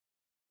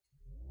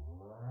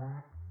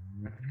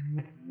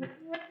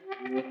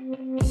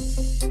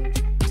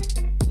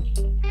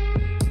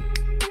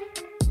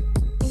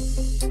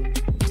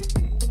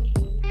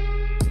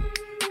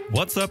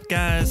What's up,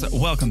 guys?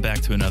 Welcome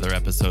back to another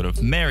episode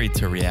of Married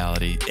to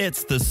Reality.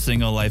 It's the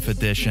Single Life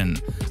Edition.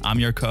 I'm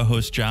your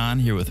co-host, John,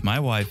 here with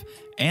my wife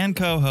and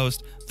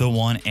co-host, the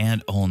one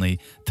and only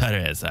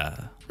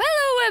Teresa.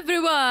 Hello,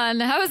 everyone.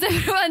 How's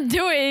everyone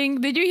doing?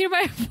 Did you hear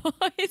my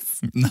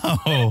voice?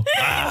 No.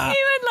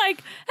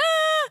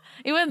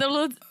 It went a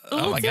little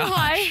too gosh.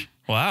 high.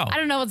 Wow. I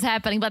don't know what's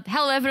happening, but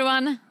hello,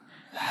 everyone.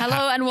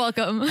 Hello and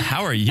welcome.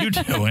 How are you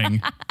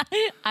doing?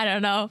 I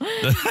don't know.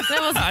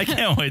 I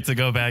can't wait to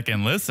go back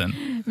and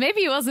listen.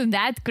 Maybe it wasn't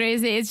that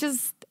crazy. It's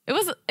just, it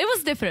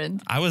was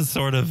different. I was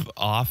sort of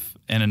off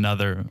in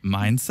another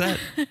mindset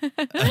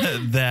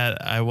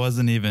that I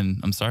wasn't even,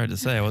 I'm sorry to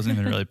say, I wasn't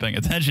even really paying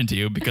attention to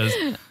you because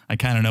I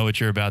kind of know what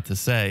you're about to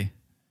say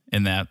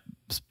in that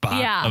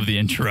spot of the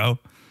intro.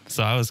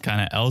 So I was kind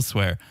of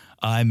elsewhere.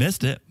 I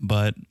missed it,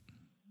 but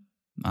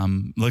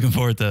I'm looking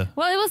forward to.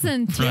 Well, it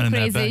wasn't too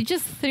crazy. It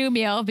just threw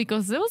me off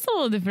because it was a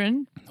little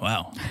different.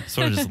 Wow.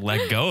 Sort of just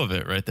let go of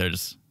it right there.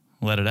 Just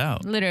let it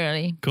out.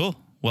 Literally. Cool.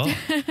 Well,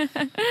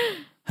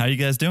 how you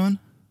guys doing?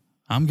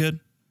 I'm good.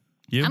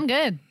 You? I'm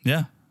good.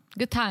 Yeah.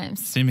 Good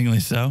times.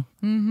 Seemingly so.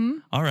 Mm-hmm.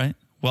 All right.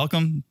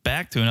 Welcome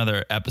back to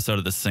another episode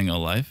of The Single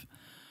Life.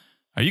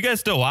 Are you guys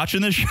still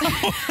watching this show?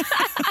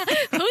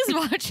 Who's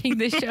watching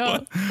the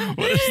show?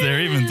 What is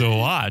there even to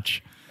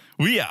watch?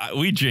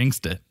 We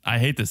jinxed it. I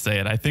hate to say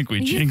it. I think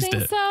we jinxed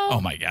it. So? Oh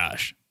my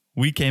gosh.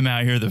 We came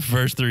out here the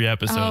first 3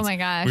 episodes. Oh my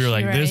gosh. We were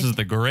like, you're this right. is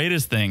the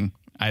greatest thing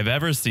I've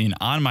ever seen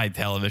on my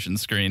television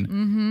screen.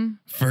 Mm-hmm.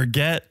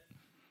 Forget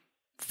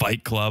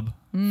Fight Club.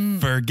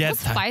 Forget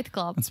What's Fight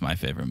Club? That's my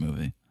favorite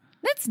movie.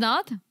 That's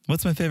not.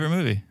 What's my favorite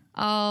movie?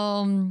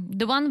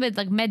 The one with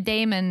like Matt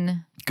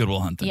Damon. Good Will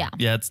Hunting. Yeah.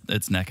 Yeah,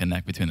 it's neck and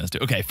neck between those two.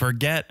 Okay,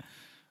 forget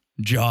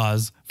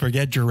Jaws.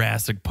 Forget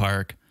Jurassic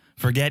Park.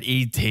 Forget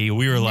E10.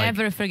 We were like,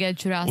 never forget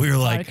Jurassic we were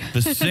Park. like,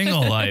 The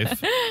Single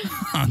Life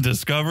on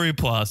Discovery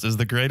Plus is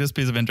the greatest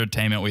piece of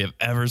entertainment we have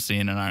ever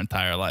seen in our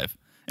entire life.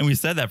 And we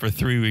said that for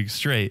 3 weeks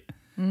straight.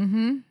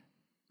 Mm-hmm.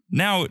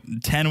 Now,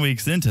 10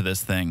 weeks into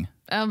this thing.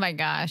 Oh my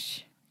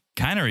gosh.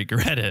 Kind of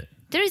regret it.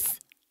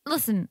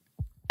 Listen,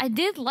 I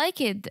did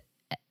like it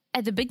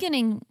at the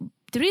beginning.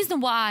 The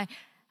reason why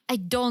I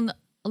don't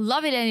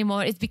love it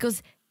anymore is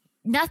because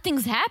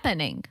nothing's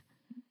happening.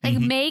 Like,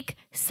 make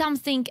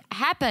something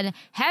happen.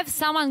 Have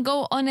someone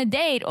go on a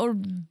date or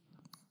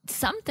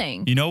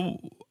something. You know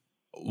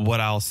what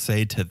I'll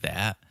say to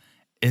that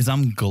is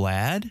I'm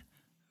glad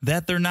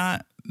that they're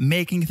not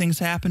making things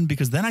happen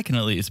because then I can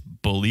at least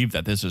believe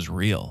that this is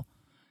real.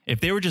 If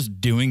they were just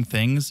doing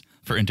things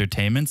for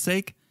entertainment's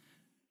sake,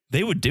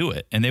 they would do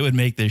it and they would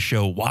make this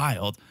show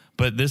wild.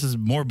 But this is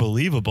more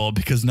believable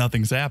because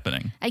nothing's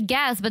happening. I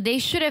guess, but they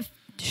should have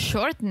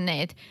shortened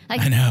it.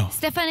 Like, I know.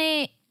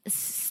 Stephanie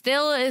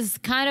still is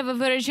kind of a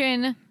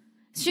virgin.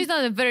 She's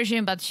not a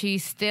virgin, but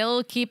she's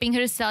still keeping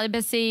her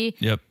celibacy.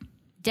 Yep.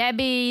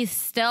 Debbie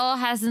still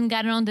hasn't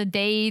gotten on the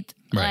date.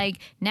 Right. Like,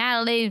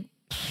 Natalie,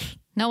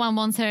 no one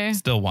wants her.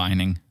 Still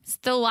whining.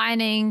 Still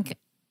whining.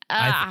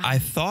 I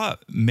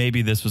thought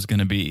maybe this was going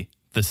to be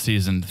the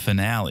season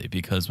finale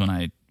because when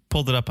I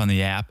pulled it up on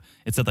the app,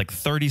 it said like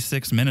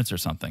 36 minutes or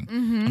something.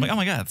 I'm like, oh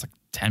my God, it's like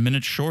 10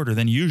 minutes shorter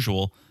than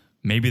usual.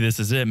 Maybe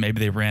this is it. Maybe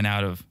they ran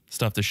out of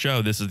stuff to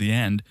show. This is the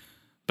end.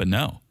 But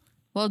no.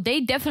 Well, they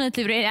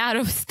definitely ran out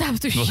of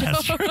stuff to show.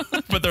 That's true.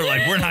 But they're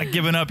like, we're not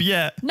giving up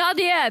yet. Not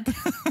yet.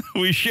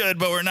 We should,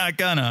 but we're not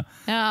gonna.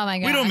 Oh my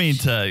gosh. We don't mean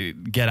to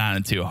get on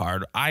it too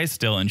hard. I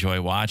still enjoy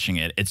watching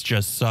it. It's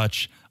just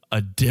such a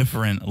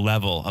different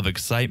level of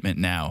excitement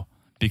now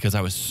because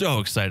I was so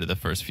excited the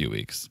first few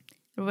weeks.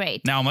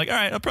 Right. Now I'm like, all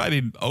right, I'll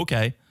probably be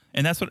okay.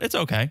 And that's what it's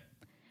okay.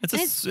 It's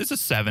a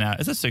 7 out.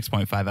 It's a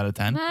 6.5 out of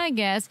 10. I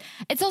guess.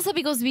 It's also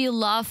because we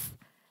love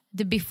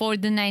the Before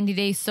the 90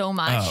 Days so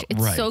much. Oh,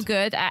 it's right. so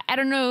good. I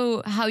don't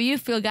know how you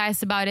feel,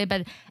 guys, about it,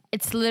 but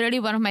it's literally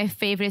one of my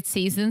favorite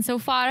seasons so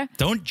far.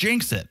 Don't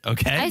jinx it,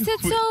 okay? I said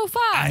so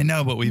far. I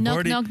know, but we've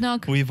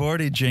knock. We've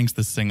already jinxed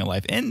the Single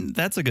Life. And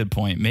that's a good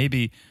point.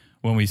 Maybe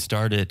when we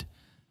started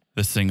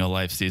the Single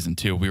Life season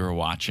 2, we were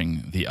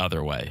watching The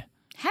Other Way.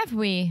 Have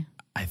we?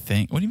 I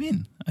think. What do you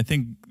mean? I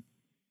think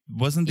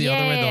wasn't The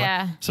Other Way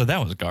Yeah. So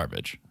that was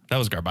garbage. That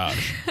was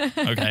garbage.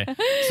 Okay.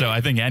 So I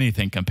think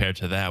anything compared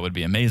to that would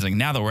be amazing.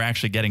 Now that we're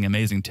actually getting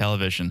amazing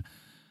television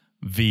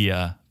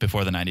via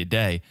Before the 90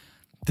 Day,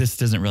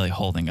 this isn't really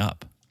holding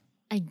up.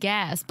 I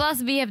guess.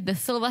 Plus, we have the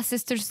Silva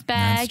sisters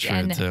back. That's true,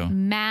 and too.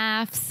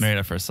 Maths. Married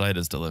at First Sight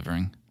is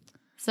delivering.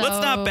 So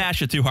Let's not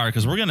bash it too hard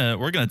because we're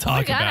gonna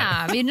talk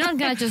about it. We're not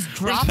gonna just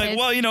drop like, it.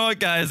 well, you know what,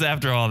 guys?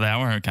 After all that,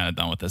 we're kind of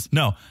done with this.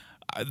 No,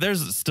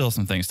 there's still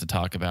some things to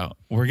talk about.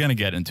 We're gonna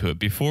get into it.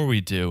 Before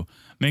we do,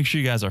 make sure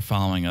you guys are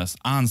following us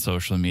on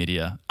social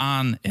media,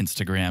 on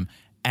Instagram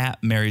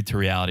at Married to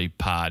Reality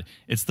Pod.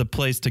 It's the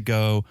place to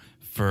go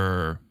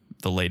for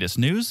the latest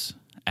news,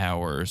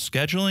 our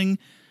scheduling,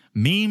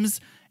 memes,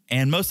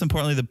 and most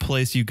importantly, the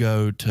place you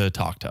go to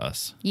talk to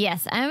us.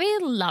 Yes, and we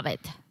love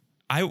it.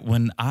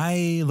 When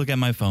I look at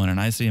my phone and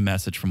I see a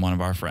message from one of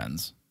our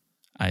friends,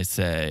 I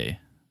say,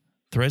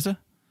 Teresa,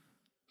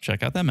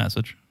 check out that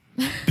message.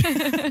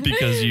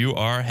 because you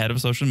are head of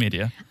social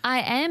media. I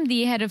am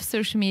the head of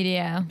social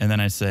media. And then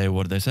I say,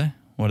 what do they say?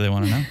 What do they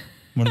want to know?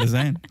 What are they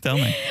saying? Tell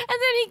me. And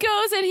then he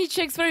goes and he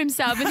checks for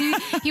himself and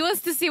he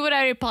wants to see what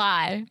I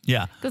reply.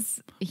 Yeah.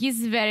 Because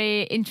he's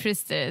very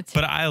interested.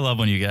 But I love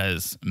when you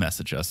guys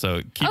message us.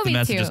 So keep the me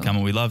messages too.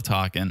 coming. We love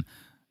talking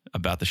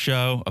about the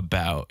show,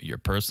 about your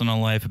personal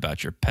life,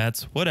 about your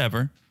pets,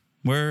 whatever.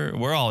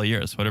 We're all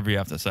ears, whatever you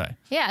have to say.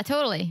 Yeah,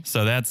 totally.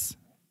 So that's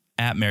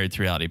at Married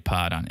to Reality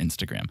Pod on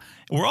Instagram.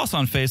 We're also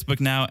on Facebook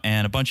now,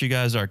 and a bunch of you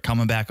guys are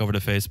coming back over to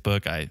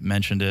Facebook. I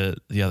mentioned it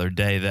the other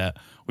day that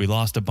we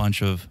lost a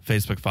bunch of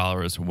Facebook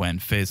followers when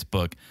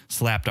Facebook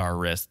slapped our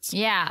wrists.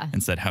 Yeah.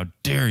 And said, how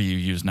dare you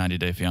use 90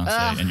 Day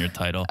Fiance in your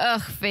title.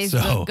 Facebook,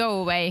 So, go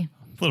away.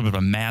 a little bit of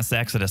a mass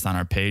exodus on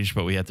our page,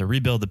 but we had to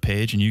rebuild the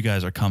page, and you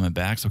guys are coming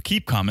back. So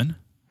keep coming.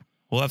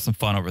 We'll have some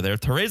fun over there.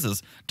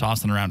 Teresa's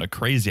tossing around a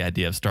crazy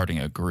idea of starting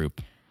a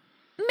group.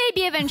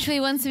 Maybe eventually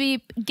once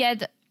we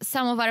get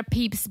some of our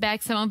peeps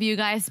back, some of you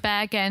guys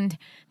back, and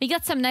we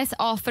got some nice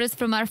offers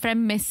from our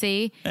friend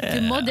Missy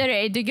to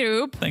moderate the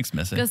group. Thanks,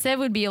 Missy. Because that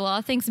would be a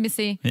lot. Thanks,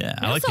 Missy. Yeah,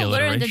 We I like the also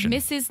learned that alliteration.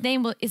 Missy's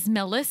name is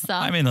Melissa.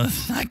 I mean,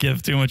 let's not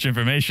give too much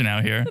information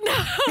out here. but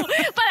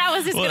I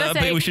was just going to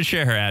But say, we should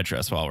share her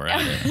address while we're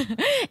at it.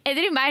 it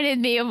reminded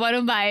me of one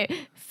of my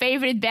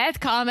favorite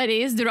bad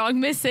comedies, The Wrong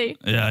Missy.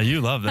 Yeah,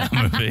 you love that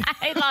movie.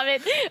 I love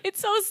it.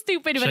 It's so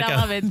stupid, but I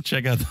love it.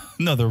 Check out,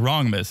 The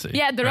Wrong Missy.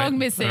 Yeah, The Wrong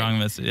Missy. The Wrong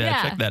Missy.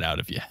 Yeah, check that out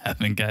if you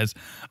haven't, guys.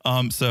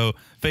 So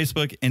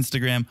Facebook,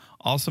 Instagram.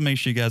 Also, make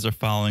sure you guys are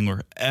following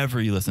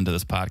wherever you listen to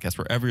this podcast,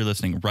 wherever you're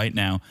listening right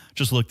now.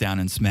 Just look down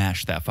and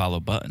smash that follow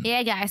button.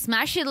 Yeah, guys,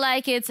 smash it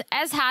like it's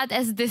as hot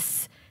as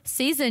this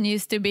season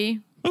used to be.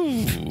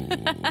 Ooh.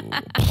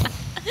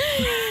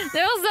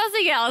 There was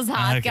nothing else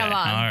hot. Okay. Come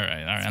on. All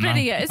right. It's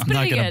pretty good. It's I'm not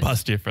pretty going to good.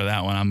 bust you for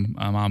that one.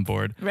 I'm on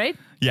board. Right?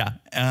 Yeah.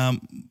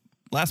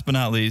 Last but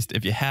not least,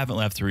 if you haven't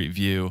left a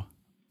review,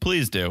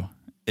 please do.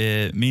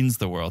 It means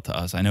the world to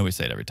us. I know we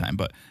say it every time,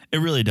 but it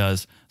really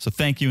does. So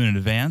thank you in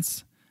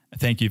advance.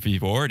 Thank you if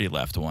you've already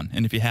left one.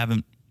 And if you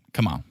haven't,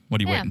 come on.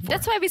 What are you waiting for?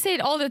 That's why we say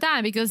it all the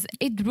time, because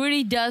it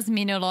really does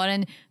mean a lot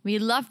and we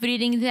love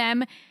reading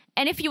them.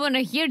 And if you want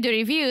to hear the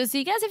reviews,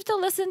 you guys have to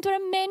listen to our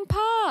main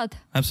pod.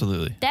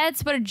 Absolutely.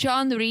 That's where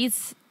John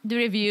reads the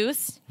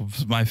reviews.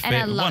 My And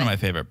I love one of it. my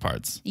favorite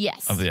parts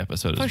Yes, of the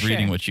episode for is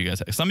reading sure. what you guys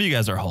have. Some of you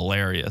guys are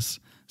hilarious.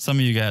 Some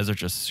of you guys are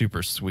just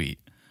super sweet.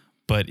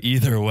 But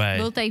either way,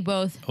 We'll take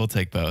both. we'll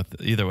take both.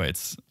 Either way,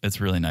 it's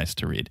really nice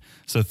to read.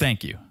 So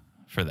thank you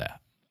for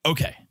that.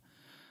 Okay.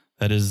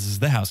 That is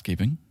the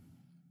housekeeping.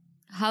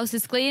 House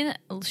is clean.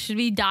 Should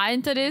we dive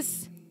into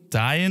this?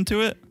 Die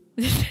into it?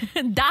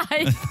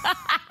 Dive.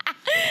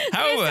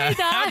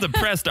 How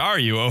depressed are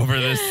you over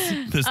this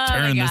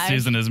turn this gosh.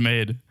 season has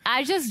made?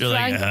 I just You're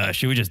drank. like,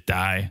 should we just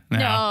die now?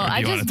 no, Or do I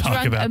you want just to talk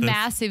drank about a this?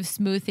 massive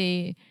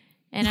smoothie.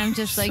 And I'm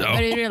just like So-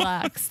 very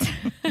relaxed.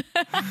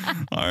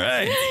 All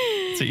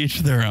right. To each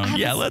their own.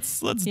 Yeah, let's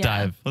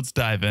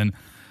dive in.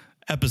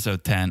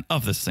 Episode 10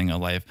 of The Single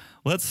Life.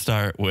 Let's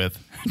start with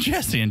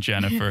Jesse and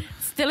Jennifer.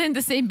 Still in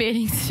the same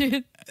bathing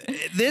suit.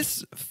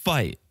 This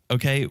fight,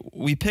 okay,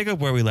 we pick up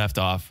where we left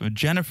off.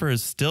 Jennifer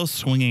is still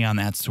swinging on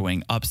that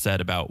swing,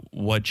 upset about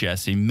what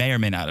Jesse may or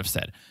may not have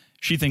said.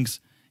 She thinks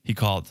he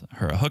called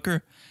her a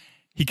hooker.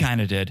 He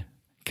kind of did,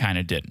 kind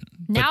of didn't.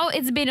 Now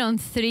it's been on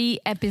 3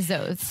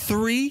 episodes.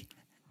 3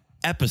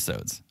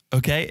 episodes,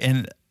 okay?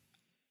 And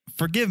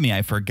forgive me,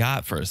 I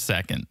forgot for a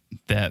second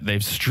that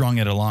they've strung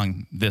it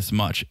along this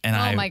much.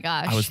 And my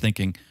gosh. I was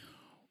thinking,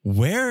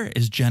 where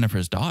is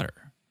Jennifer's daughter?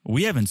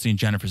 We haven't seen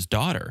Jennifer's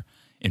daughter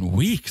in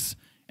weeks.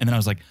 And then I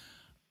was like,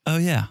 oh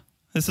yeah,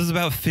 this is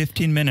about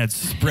 15 minutes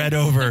spread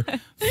over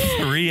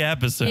 3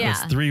 episodes, Yeah.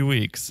 3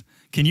 weeks.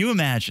 Can you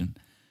imagine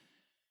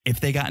if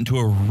they got into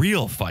a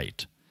real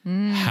fight,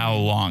 how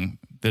long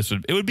this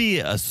would, it would be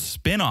a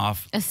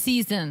spin-off A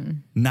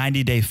season.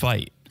 90-day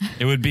fight.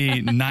 It would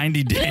be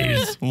 90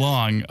 days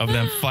long of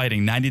them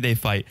fighting, 90-day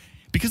fight.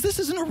 Because this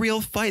isn't a real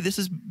fight. This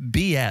is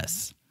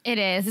BS. It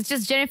is. It's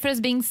just Jennifer's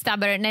being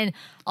stubborn and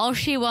all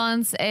she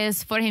wants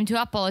is for him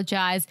to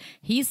apologize.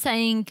 He's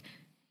saying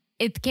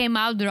it came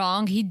out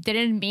wrong. He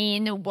didn't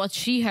mean what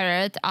she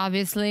heard,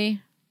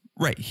 obviously.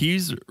 Right.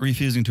 He's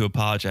refusing to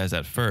apologize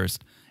at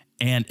first.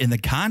 And in the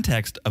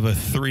context of a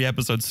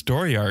 3-episode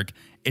story arc,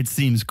 it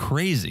seems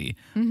crazy.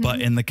 But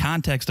in the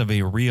context of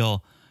a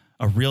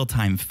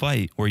real-time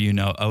fight where you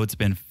know, oh, it's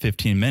been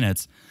 15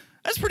 minutes,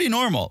 that's pretty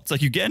normal. It's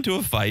like you get into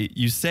a fight,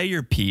 you say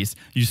your piece,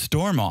 you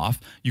storm off,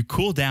 you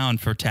cool down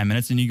for 10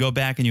 minutes, and you go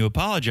back and you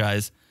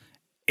apologize.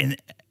 And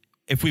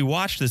if we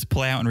watch this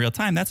play out in real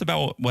time, that's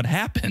about what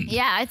happened.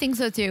 Yeah, I think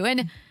so too.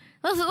 And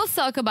let's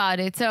talk about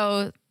it.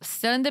 So,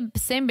 still in the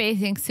same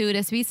bathing suit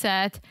as we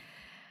said.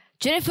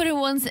 Jennifer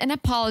wants an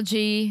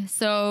apology.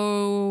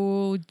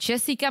 So,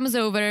 Jesse comes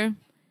over.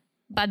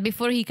 But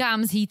before he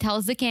comes, he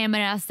tells the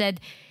cameras that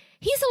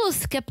he's a little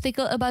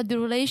skeptical about the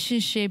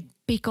relationship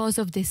because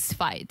of this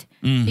fight.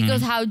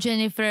 Because how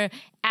Jennifer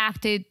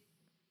acted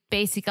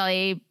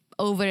basically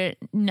over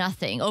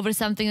nothing, over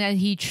something that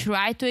he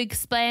tried to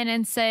explain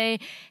and say,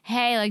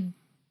 hey, like,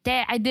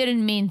 I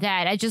didn't mean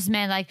that. I just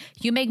meant like,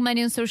 you make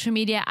money on social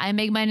media. I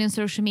make money on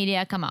social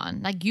media. Come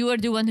on. Like, you are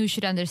the one who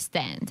should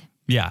understand.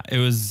 Yeah, it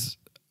was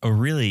a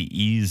really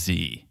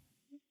easy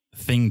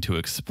thing to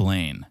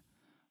explain,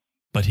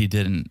 but he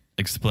didn't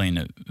explain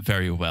it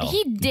very well.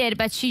 He did,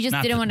 but she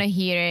just didn't want to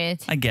hear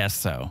it. I guess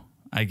so.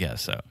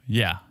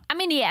 Yeah. I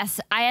mean, yes,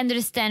 I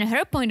understand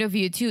her point of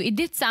view too. It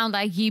did sound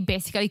like he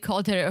basically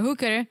called her a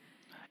hooker.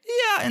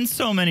 Yeah, in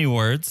so many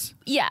words.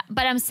 Yeah,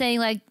 but I'm saying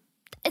like,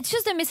 it's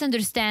just a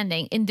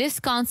misunderstanding. In this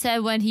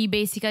concept, when he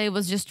basically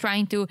was just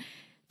trying to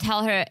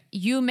tell her,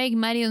 you make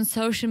money on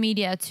social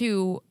media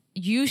too.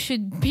 You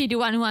should be the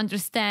one who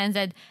understands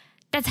that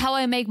that's how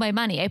I make my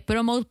money. I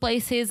promote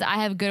places. I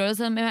have girls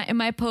in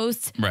my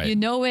posts. Right. You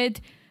know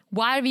it.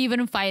 Why are we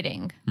even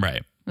fighting?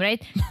 Right.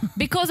 Right?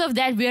 Because of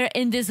that, we're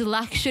in this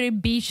luxury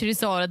beach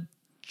resort.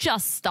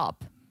 Just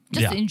stop.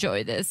 Just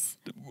enjoy this.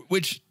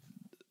 Which,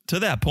 to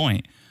that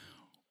point,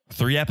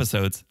 3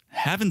 episodes,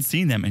 haven't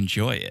seen them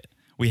enjoy it.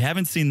 We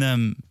haven't seen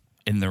them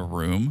in the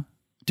room.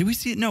 Did we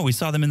see it? No, we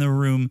saw them in the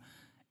room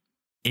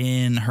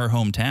in her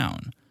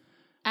hometown.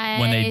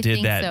 When they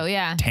did that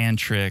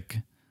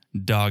tantric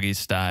doggy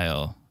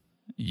style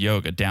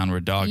yoga,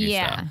 downward doggy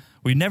style.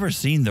 We've never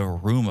seen the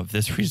room of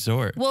this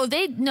resort. Well,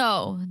 they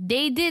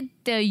did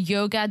the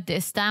yoga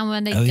this time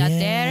when they got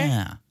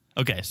there.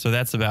 Okay, so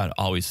that's about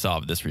all we saw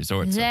of this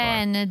resort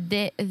then so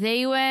far.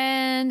 They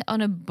went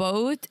on a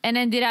boat and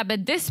ended up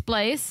at this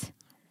place.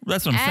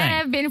 That's what I'm saying. And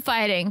I've been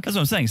fighting. That's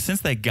what I'm saying.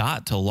 Since they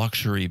got to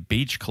Luxury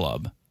Beach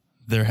Club,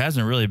 there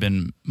hasn't really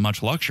been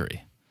much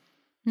luxury.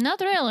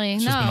 Not really,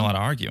 It's just been a lot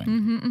of arguing.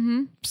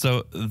 Mm-hmm.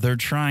 So they're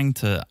trying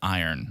to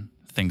iron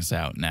things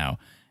out now.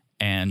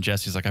 And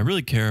Jesse's like, I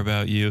really care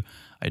about you.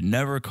 I'd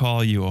never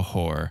call you a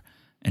whore.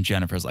 And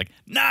Jennifer's like,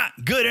 not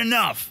good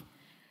enough.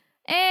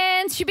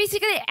 And she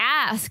basically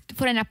asked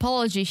for an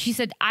apology. She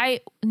said,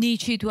 I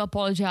need you to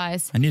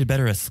apologize. I need a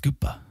better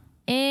scupa.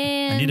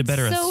 And I need a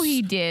better so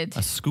he did.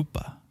 A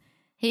scupa.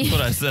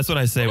 That's what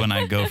I say when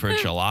I go for a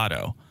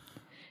gelato.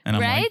 And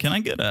I'm like, can I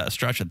get a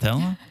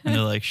stracciatella? And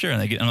they're like, sure.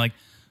 And I'm like,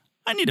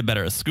 I need a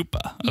better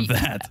scupa of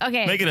that.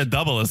 Okay. Make it a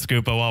double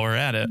scupa while we're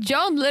at it.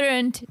 John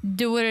learned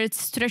the word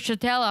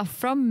stracciatella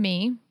from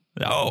me.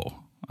 Oh,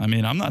 I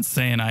mean, I'm not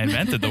saying I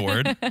invented the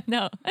word.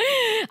 No,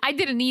 I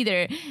didn't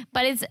either.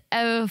 But it's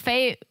a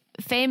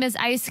famous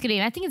ice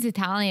cream. I think it's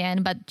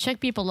Italian, but Czech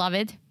people love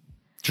it.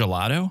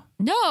 Gelato?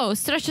 No,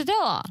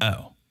 stracciatella.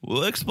 Oh,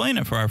 we'll explain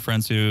it for our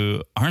friends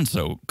who aren't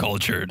so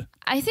cultured.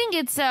 I think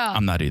it's...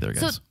 I'm not either,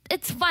 guys. So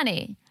it's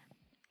funny.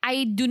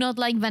 I do not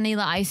like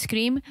vanilla ice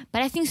cream,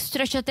 but I think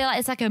stracciatella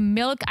is like a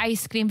milk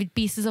ice cream with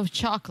pieces of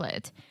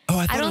chocolate. Oh,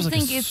 I thought it was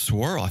like a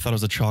swirl. I thought it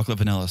was a chocolate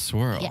vanilla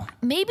swirl. Yeah,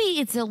 maybe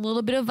it's a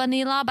little bit of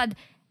vanilla, but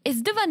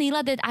it's the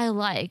vanilla that I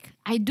like.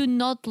 I do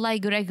not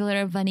like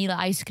regular vanilla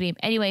ice cream.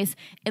 Anyways,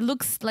 it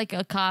looks like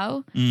a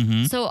cow.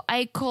 Mm-hmm. So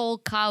I call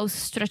cows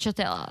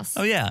stracciatellas.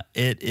 Oh, yeah.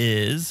 It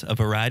is a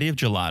variety of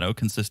gelato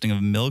consisting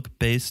of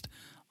milk-based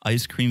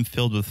ice cream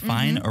filled with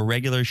fine,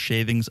 irregular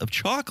shavings of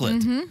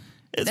chocolate. Mm-hmm.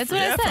 That's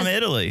what I said. From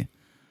Italy.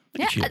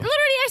 Look at you. Literally,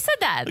 I said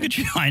that. Look at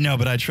you. I know,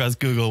 but I trust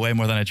Google way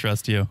more than I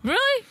trust you.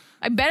 Really?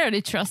 I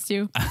barely trust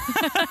you.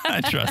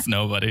 I trust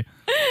nobody.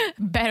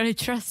 Barely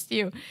trust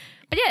you.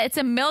 But yeah, it's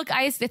a milk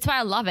ice. That's why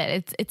I love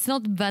it. It's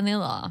not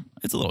vanilla.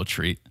 It's a little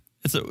treat.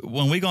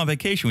 When we go on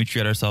vacation, we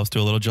treat ourselves to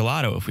a little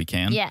gelato if we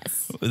can.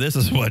 Yes. This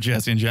is what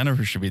Jesse and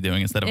Jennifer should be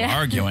doing instead of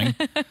arguing.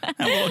 Have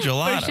a little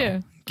gelato. For sure.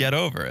 Get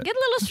over it. Get a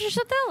little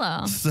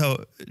stracciatella.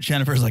 So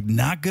Jennifer's like,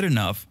 not good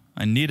enough.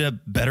 I need a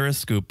better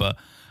scupa.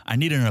 I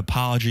need an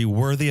apology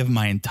worthy of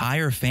my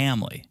entire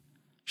family.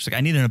 She's like,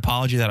 I need an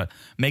apology that'll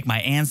make my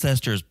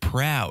ancestors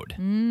proud.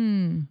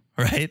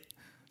 Right?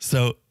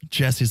 So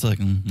Jesse's like,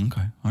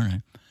 okay, all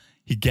right.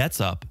 He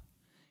gets up,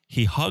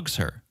 he hugs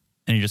her,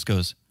 and he just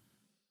goes,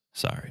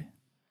 sorry.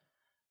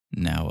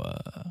 Now,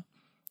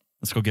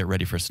 let's go get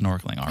ready for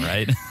snorkeling, all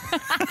right?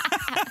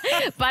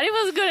 But it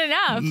was good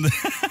enough.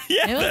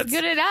 Yeah, it was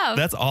good enough.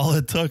 That's all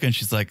it took. And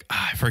she's like,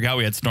 I forgot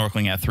we had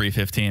snorkeling at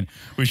 3:15.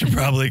 We should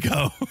probably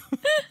go.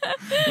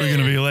 We're going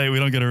to be late. We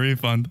don't get a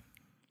refund.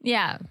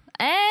 Yeah.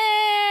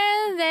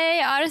 And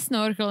they are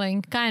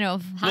snorkeling, kind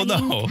of.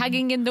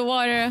 Hugging in the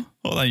water.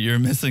 Hold on. You're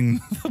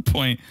missing the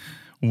point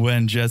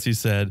when Jesse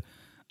said,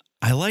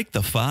 I like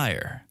the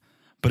fire,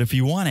 but if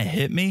you want to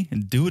hit me,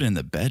 do it in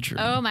the bedroom.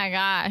 Oh, my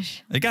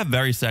gosh. It got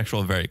very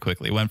sexual very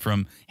quickly. It went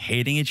from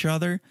hating each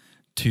other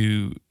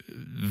to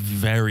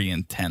very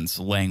intense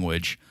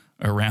language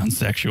around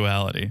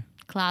sexuality.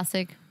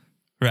 Classic.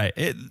 Right.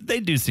 They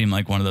do seem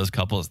like one of those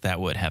couples that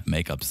would have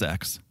makeup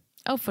sex.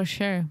 Oh, for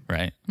sure.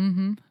 Right?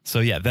 Mm-hmm. So,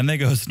 yeah, then they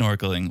go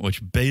snorkeling,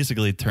 which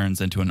basically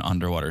turns into an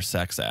underwater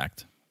sex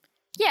act.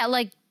 Yeah,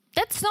 like,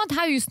 that's not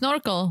how you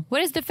snorkel.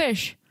 Where is the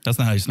fish? That's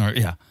not how you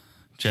snorkel. Yeah.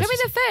 Show me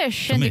the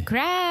fish and the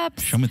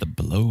crabs. Show me the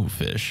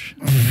blowfish.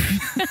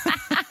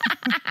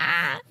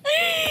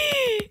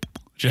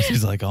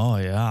 Jesse's like, oh,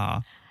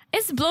 yeah.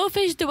 Is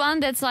blowfish the one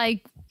that's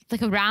like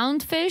a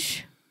round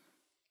fish?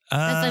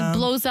 That like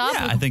blows up?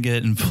 Yeah, I think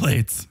it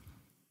inflates.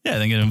 Yeah, I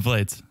think it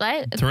inflates.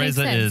 Right?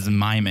 Teresa is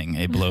miming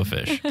a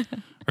blowfish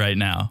right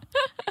now.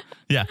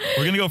 Yeah,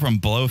 we're going to go from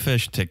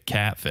blowfish to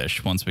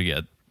catfish once we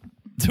get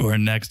to our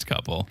next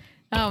couple.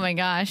 Oh my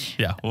gosh.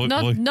 Yeah.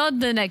 Not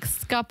the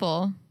next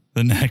couple.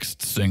 The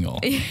next single.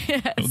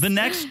 Yes. The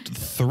next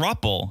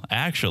thruple,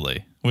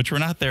 actually, which we're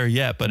not there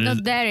yet, but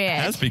Not there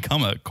yet. has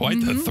become quite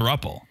the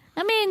thruple.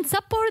 I mean,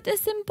 support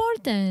is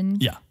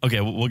important. Yeah. Okay,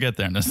 we'll get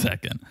there in a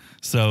second.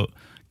 So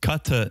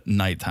cut to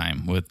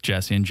nighttime with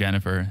Jesse and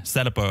Jennifer,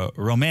 set up a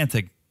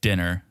romantic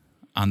dinner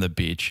on the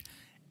beach,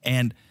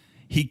 and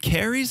he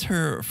carries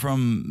her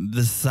from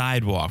the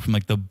sidewalk, from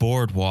like the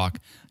boardwalk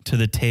to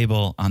the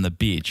table on the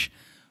beach.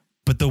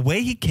 But the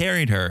way he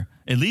carried her,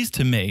 at least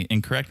to me,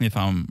 and correct me if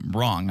I'm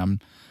wrong, I'm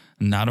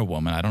not a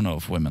woman. I don't know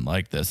if women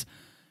like this.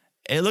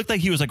 It looked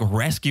like he was like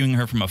rescuing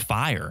her from a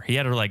fire. He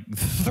had her like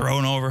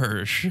thrown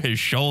over his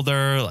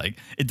shoulder. Like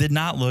it did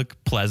not look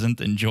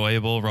pleasant,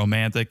 enjoyable,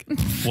 romantic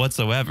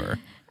whatsoever.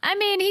 I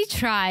mean, he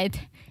tried.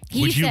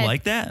 Would you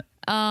like that?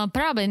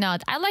 Probably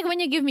not. I like when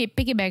you give me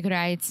piggyback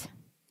rides.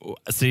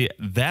 See,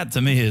 that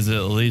to me is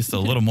at least a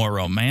little more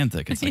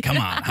romantic. It's like, come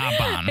on, hop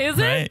on. Is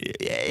right?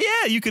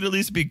 Yeah, you could at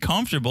least be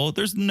comfortable.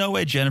 There's no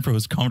way Jennifer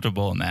was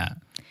comfortable in that.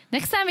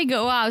 Next time we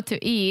go out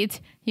to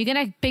eat, you're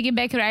going to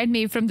piggyback ride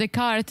me from the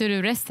car to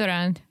the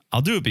restaurant.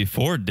 I'll do it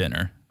before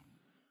dinner,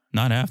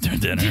 not after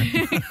dinner.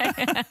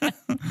 I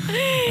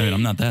mean,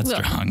 I'm not that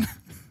strong.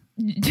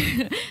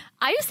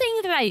 Are you saying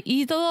that I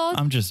eat a lot?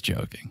 I'm just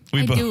joking.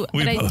 We do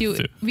both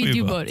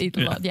both eat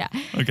a lot, yeah.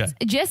 Okay.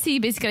 Jesse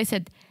basically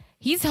said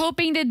he's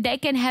hoping that they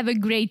can have a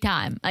great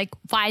time, like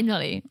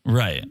finally.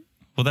 Right.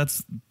 Well,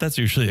 that's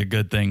usually a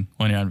good thing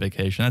when you're on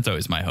vacation. That's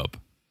always my hope.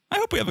 I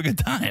hope we have a good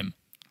time.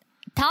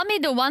 Tell me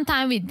the one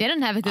time we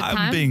didn't have a good time.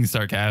 I'm being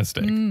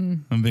sarcastic.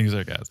 I'm being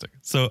sarcastic.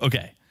 So,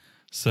 okay.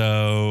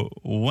 So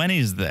when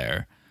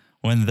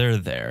they're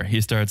there, he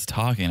starts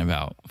talking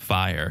about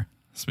fire.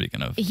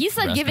 Speaking of, he's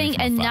like giving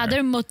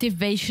another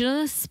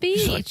motivational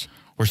speech. Like,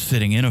 we're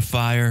sitting in a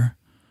fire.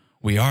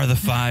 We are the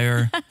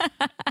fire.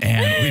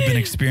 And we've been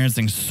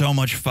experiencing so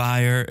much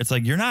fire. It's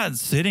like, you're not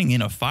sitting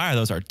in a fire.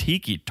 Those are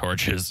tiki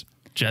torches,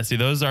 Jesse.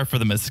 Those are for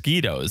the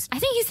mosquitoes. I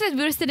think he said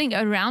we're sitting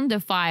around the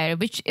fire,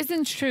 which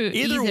isn't true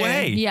Either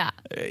way. Yeah.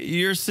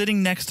 You're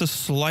sitting next to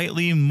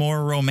slightly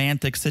more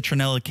romantic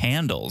citronella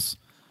candles.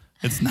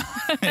 It's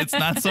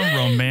not some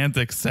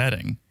romantic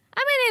setting. I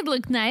mean, it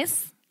looked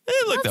nice.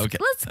 It looked okay.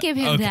 Let's give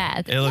him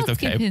that. It looked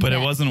okay, but it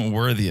wasn't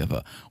worthy of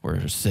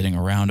we're sitting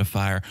around a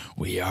fire.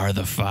 We are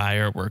the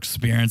fire. We're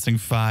experiencing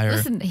fire.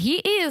 Listen, he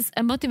is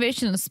a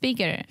motivational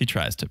speaker. He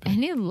tries to be.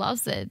 And he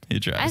loves it. He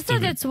tries I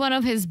thought that's one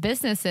of his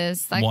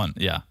businesses. Like one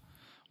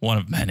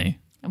of many.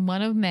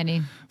 One of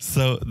many.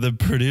 So the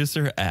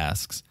producer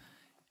asks,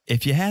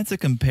 if you had to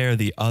compare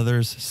the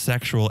other's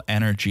sexual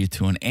energy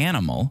to an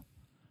animal,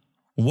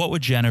 what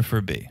would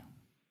Jennifer be?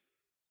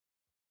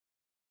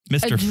 A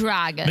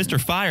dragon.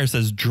 Mr. Fire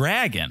says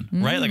dragon,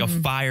 right? Like a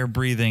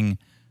fire-breathing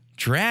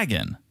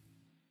dragon.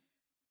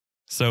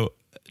 So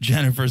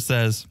Jennifer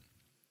says,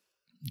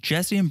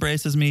 Jesse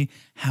embraces me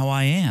how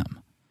I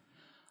am,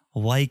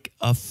 like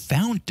a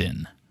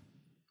fountain.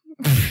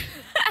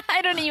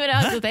 I don't even know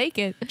how to take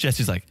it.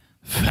 Jesse's like,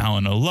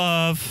 fountain of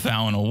love,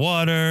 fountain of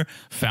water,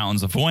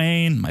 fountains of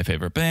Wayne, my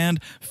favorite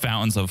band,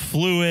 fountains of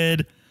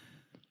fluid.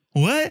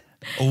 What?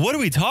 What are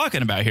we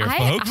talking about here,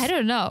 folks? I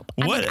don't know.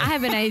 What? I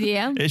have an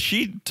idea. Is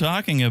she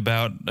talking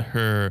about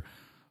her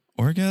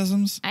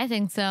orgasms? I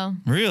think so.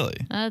 Really?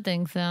 I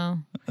think so.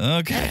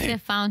 Okay. That's a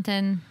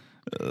fountain.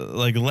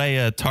 Like lay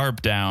a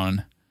tarp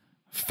down,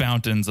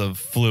 fountains of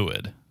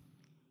fluid.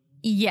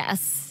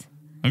 Yes.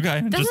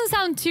 Okay. Doesn't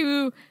sound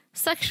too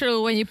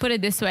sexual when you put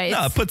it this way.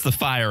 No, it puts the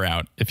fire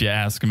out, if you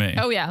ask me.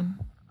 Oh, yeah.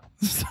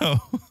 So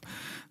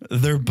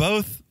they're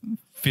both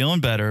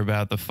feeling better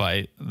about the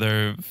fight.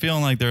 They're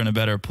feeling like they're in a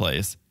better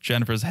place.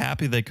 Jennifer's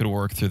happy they could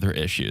work through their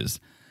issues.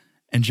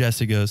 And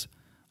Jesse goes,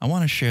 I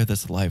want to share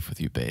this life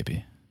with you,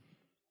 baby.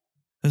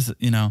 This,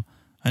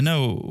 I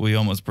know we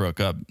almost broke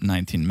up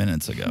 19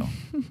 minutes ago,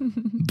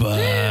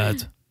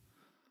 but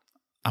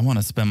I want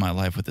to spend my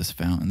life with this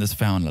fountain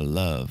of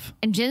love.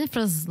 And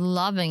Jennifer's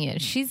loving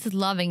it. She's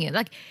loving it.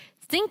 Like,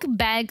 think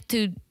back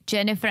to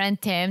Jennifer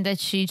and Tim that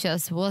she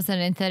just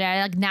wasn't into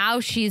that. Like, now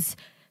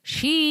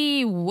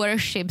she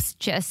worships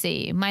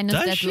Jesse, minus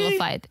that little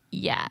fight.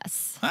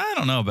 Yes. I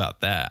don't know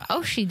about that.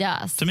 Oh, she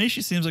does. To me,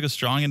 she seems like a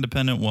strong,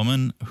 independent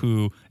woman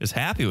who is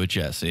happy with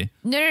Jesse.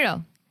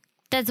 No.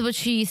 That's what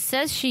she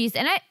says she is.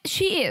 And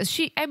she is.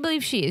 I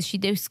believe she is. She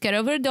takes care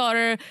of her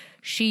daughter.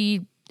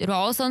 She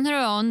rolls on her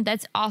own.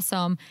 That's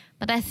awesome.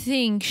 But I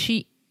think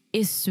she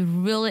is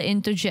really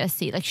into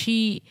Jesse. Like,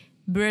 she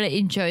really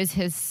enjoys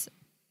his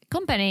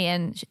company.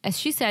 And as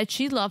she said,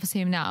 she loves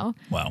him now.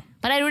 Wow.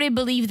 But I really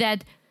believe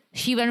that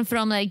she went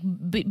from like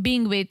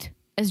being with,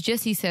 as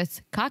Jesse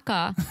says,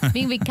 Cacua,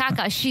 being with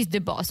Cacua, she's the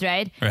boss,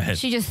 right? Right.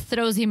 She just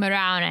throws him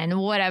around and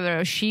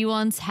whatever she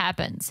wants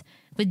happens.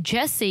 But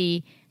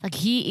Jesse, like,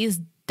 he is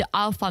the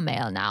alpha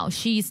male now.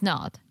 She's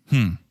not.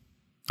 Okay.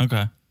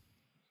 All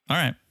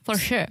right. For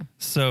sure.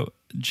 So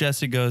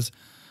Jesse goes,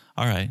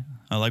 all right,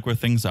 I like where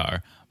things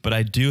are, but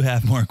I do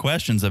have more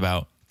questions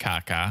about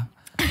Cacua.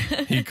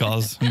 He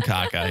calls him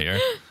Caca here.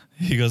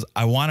 He goes,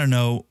 I want to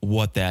know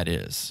what that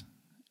is.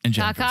 And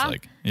Jennifer's Caca?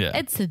 like, yeah.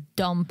 It's a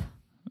dump.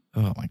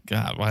 Oh my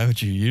God. Why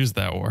would you use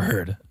that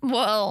word?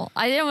 Well,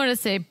 I didn't want to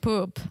say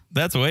poop.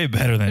 That's way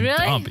better than Really?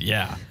 dump.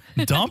 Yeah.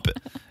 Dump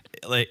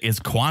like is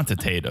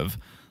quantitative.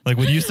 Like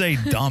when you say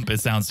dump, it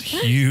sounds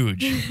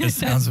huge. It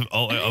sounds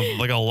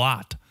like a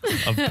lot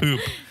of poop.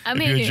 I If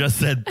mean- you had just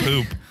said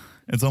poop,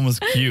 it's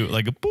almost cute.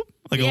 Like a poop.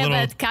 Like a Yeah, little.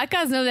 but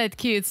caca's not that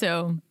cute,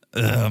 so.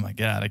 Oh my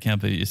God. I can't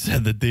believe you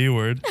said the D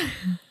word.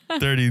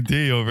 Dirty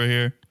D over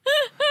here.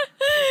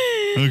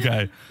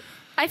 Okay.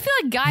 I feel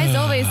like guys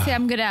always say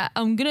I'm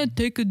gonna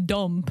take a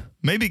dump.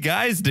 Maybe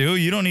guys do.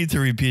 You don't need to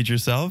repeat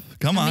yourself.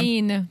 Come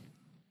on.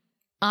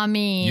 I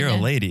mean, You're a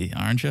lady,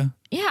 aren't you?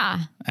 yeah.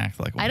 Act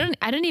like one.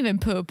 I don't even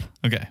poop.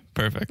 Okay,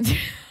 perfect.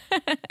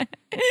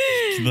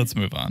 So let's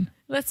move on.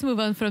 Let's move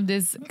on from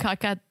this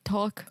caca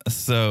talk.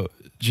 So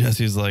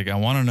Jesse's like, I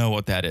want to know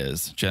what that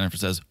is. Jennifer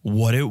says,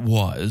 what it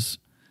was.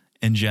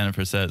 And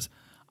Jennifer says,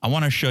 I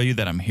want to show you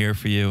that I'm here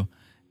for you.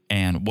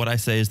 And what I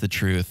say is the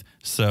truth.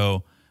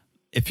 So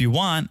if you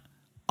want,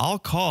 I'll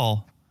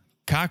call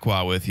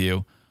Cacua with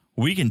you.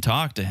 We can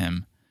talk to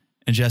him.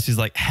 And Jesse's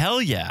like,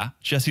 hell yeah.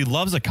 Jesse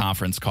loves a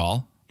conference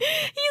call.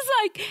 He's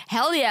like,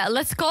 hell yeah,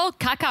 let's call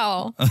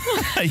Cacao.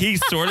 He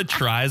sort of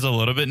tries a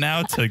little bit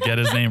now to get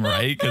his name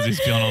right because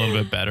he's feeling a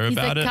little bit better He's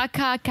about like, it.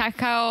 Caca,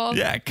 Cacao.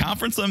 Yeah,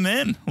 conference him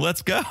in.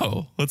 Let's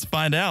go. Let's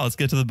find out. Let's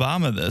get to the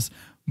bottom of this.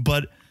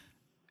 But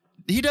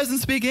he doesn't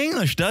speak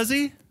English, does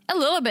he? A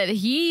little bit.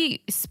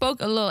 He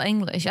spoke a little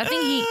English. I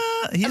think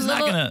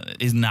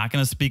He's not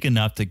gonna speak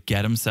enough to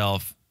get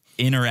himself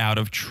in or out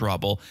of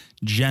trouble.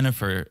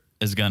 Jennifer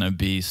is gonna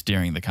be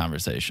steering the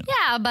conversation.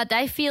 Yeah, but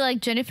I feel like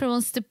Jennifer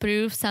wants to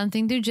prove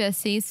something to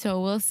Jesse,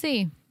 so we'll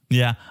see.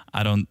 Yeah,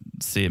 I don't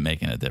see it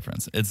making a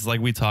difference. It's like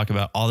we talk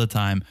about all the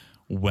time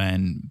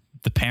when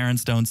the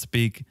parents don't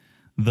speak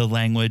the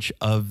language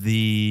of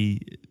the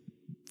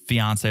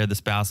fiance or the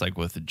spouse, like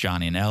with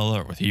Johnny and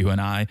Ella or with you and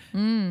I.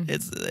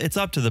 It's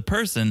up to the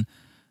person,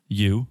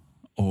 you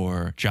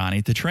or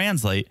Johnny, to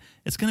translate.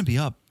 It's going to be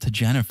up to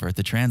Jennifer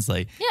to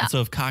translate. Yeah. And so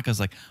if Caca's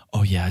like,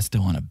 oh yeah, I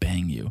still want to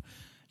bang you,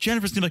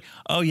 Jennifer's going to be like,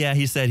 oh yeah,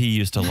 he said he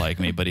used to like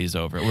me, but he's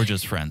over it. We're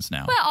just friends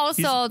now. Well,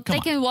 also, Come they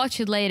on. can watch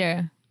it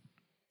later.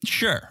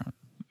 Sure.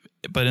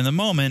 But in the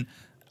moment,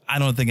 I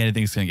don't think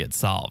anything's going to get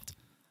solved.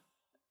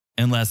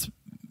 Unless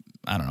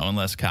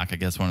Caca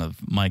gets one of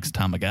Mike's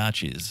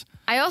Tamagotchis.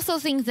 I also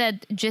think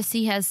that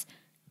Jesse has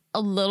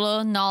a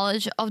little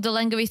knowledge of the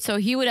language, so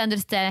he would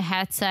understand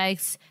had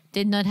sex,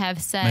 did not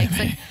have sex.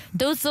 Maybe. Like,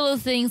 those little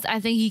things I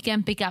think he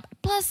can pick up.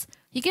 Plus,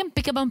 you can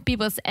pick up on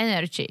people's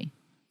energy.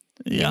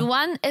 Yeah. If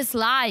one is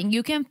lying,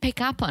 you can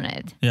pick up on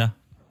it. Yeah.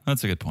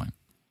 That's a good point.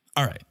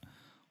 All right.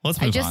 Let's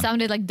move I just on.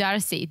 sounded like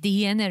Darcy,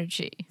 the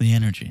energy. The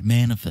energy.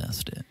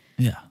 Manifest it.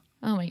 Yeah.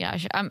 Oh my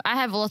gosh. I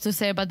have a lot to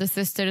say about the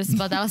sisters,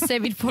 but I'll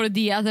save it for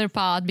the other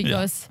part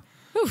because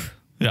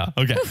Yeah.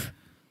 Okay.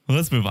 Well,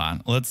 let's move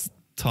on. Let's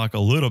talk a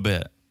little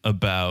bit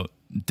about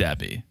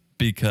Debbie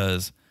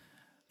because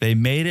they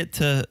made it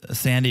to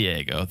San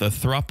Diego. The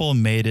throuple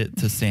made it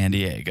to San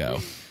Diego.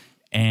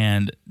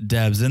 And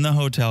Deb's in the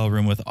hotel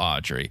room with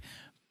Audrey,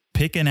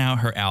 picking out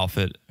her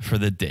outfit for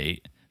the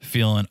date,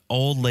 feeling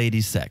old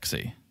lady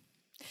sexy.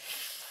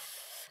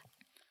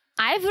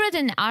 I've read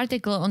an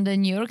article on the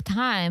New York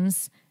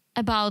Times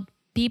about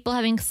people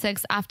having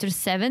sex after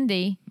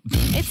 70.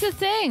 It's a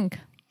thing.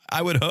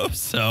 I would hope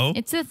so.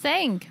 It's a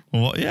thing.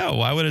 Well, yeah.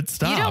 Why would it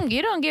stop?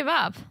 You don't give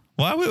up.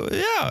 Why would?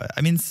 Yeah.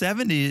 I mean,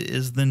 70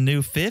 is the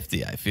new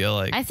 50. I feel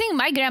like. I think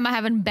my grandma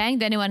haven't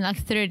banged anyone in like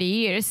 30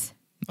 years.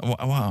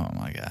 Wow, oh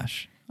my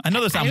gosh. I know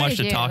there's not I much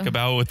really to talk do.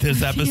 about with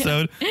this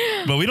episode,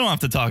 but we don't have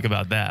to talk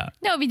about that.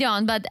 No, we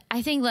don't. But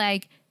I think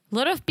like a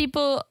lot of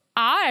people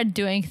are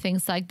doing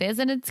things like this,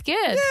 and it's good.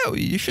 Yeah,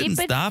 you shouldn't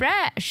Keep it stop.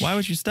 fresh. Why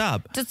would you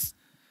stop? Just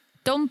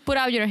don't put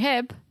out your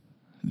hip.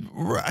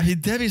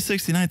 Right, Debbie's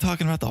 69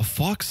 talking about the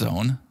fuck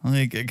zone.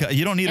 Like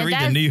you don't need to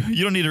And read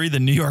you don't need to read the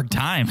New York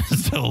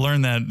Times to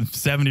learn that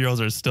 70-year-olds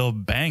are still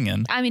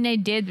banging. I mean, I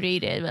did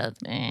read it, but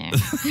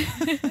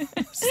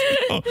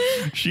So,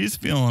 she's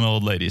feeling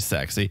old lady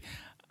sexy.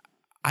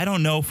 I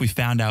don't know if we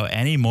found out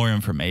any more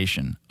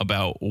information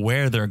about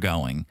where they're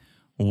going,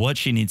 what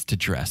she needs to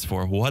dress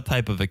for, what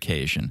type of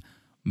occasion,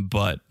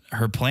 but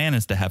her plan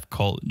is to have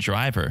Colt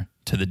drive her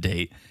to the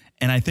date.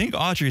 And I think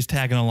Audrey's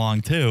tagging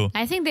along too.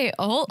 I think they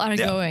all are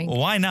Yeah, going.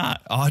 why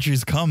not?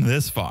 Audrey's come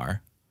this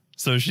far.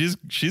 So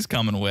she's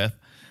coming with.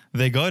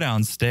 They go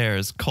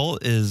downstairs.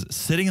 Colt is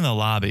sitting in the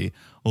lobby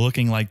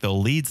looking like the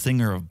lead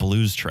singer of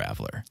Blues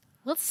Traveler.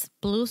 What's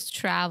Blues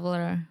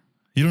Traveler?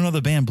 You don't know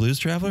the band Blues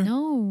Traveler?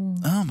 No.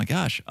 Oh my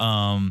gosh.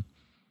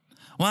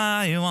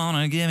 Why you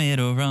wanna give me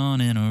to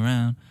running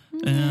around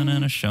and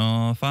in a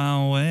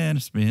surefire way to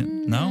speed?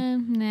 No?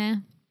 Nah.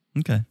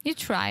 Okay. You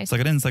try. Suck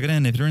it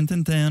in if you're in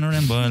Tintin or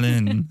in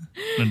Berlin.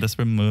 In a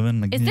desperate moving.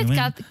 Like, Is it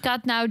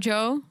cut now,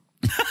 Joe?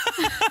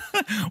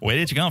 Where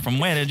did you come from?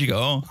 Where did you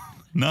go?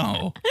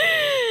 No.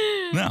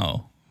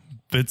 No.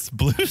 It's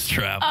Blues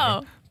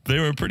Traveler. Oh. They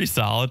were pretty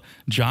solid.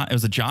 It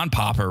was a John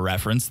Popper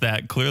reference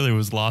that clearly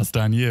was lost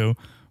on you.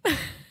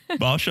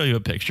 But I'll show you a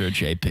picture of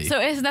JP. So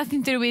it has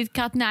nothing to do with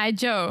Cotton Eye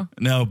Joe.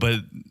 No, but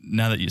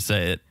now that you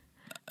say it,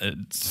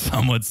 it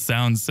somewhat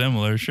sounds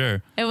similar,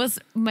 sure. It was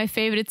my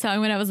favorite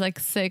song when I was like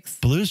 6.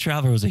 Blues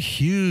Traveler was a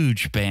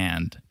huge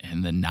band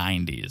in the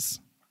 90s,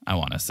 I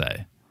want to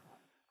say.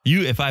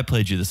 If I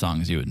played you the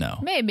songs, you would know.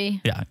 Maybe.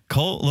 Yeah,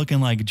 Colt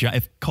looking like...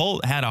 If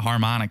Colt had a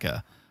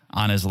harmonica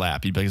on his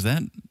lap, you'd be like, is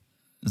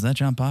that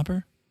John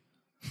Popper?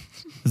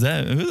 Is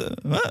that...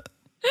 What?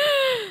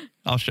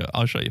 I'll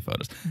show you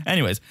photos.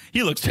 Anyways,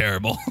 he looks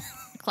terrible.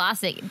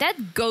 Classic.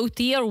 That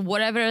goatee or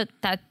whatever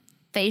that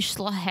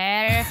facial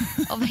hair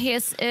of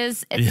his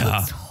is, it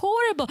looks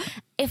horrible.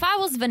 If I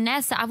was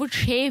Vanessa, I would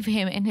shave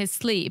him in his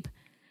sleep,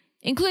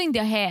 including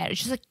the hair.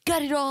 Just like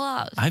cut it all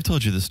out. I've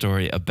told you the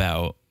story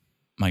about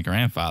my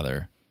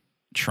grandfather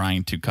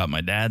trying to cut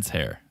my dad's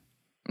hair.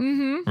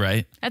 Mm-hmm.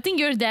 Right? I think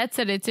your dad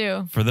said it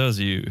too. For those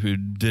of you who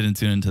didn't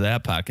tune into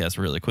that podcast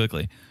really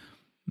quickly,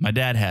 my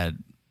dad had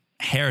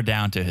hair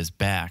down to his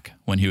back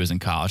when he was in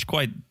college.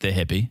 Quite the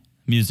hippie,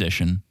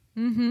 musician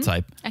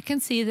type. I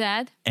can see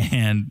that.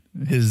 And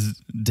his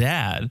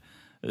dad,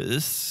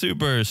 this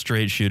super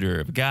straight shooter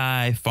of a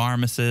guy,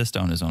 pharmacist,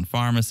 owned his own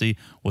pharmacy,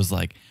 was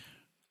like,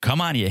 come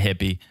on, you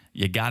hippie.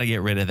 You got to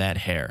get rid of that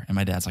hair. And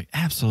my dad's like,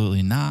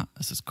 absolutely not.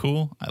 This is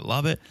cool. I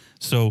love it.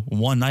 So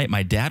one night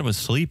my dad was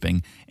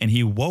sleeping and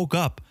he woke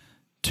up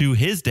to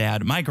his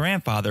dad, my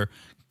grandfather,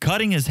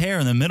 cutting his hair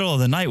in the middle of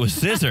the night with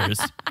scissors.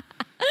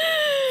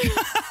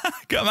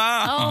 Come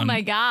on. Oh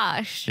my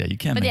gosh. Yeah, you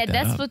can't make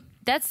that up.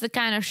 That's the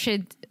kind of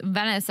shit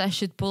Vanessa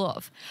should pull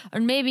off. Or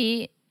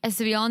maybe, as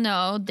we all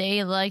know,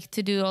 they like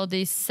to do all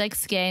these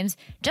sex games.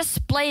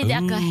 Just play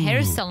like a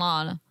hair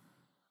salon.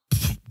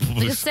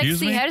 Like a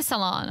sexy hair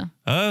salon.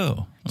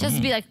 Oh.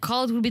 Just be like,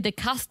 Colt would be the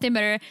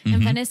customer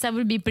and Vanessa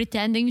would be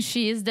pretending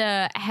she is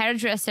the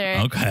hairdresser.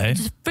 Okay.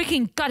 Just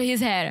freaking cut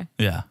his hair.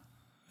 Yeah.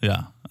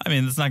 Yeah. I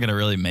mean, it's not going to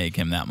really make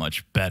him that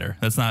much better.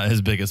 That's not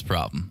his biggest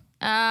problem.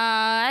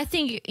 I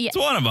think, yeah. It's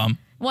one of them.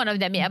 One of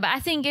them, yeah. But I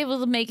think it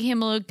will make him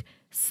look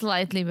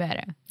slightly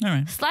better. All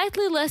right.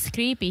 Slightly less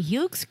creepy. He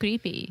looks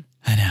creepy.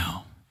 I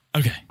know.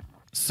 Okay.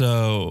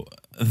 So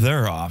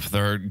they're off.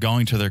 They're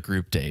going to their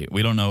group date.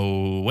 We don't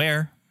know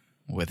where,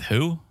 with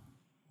who,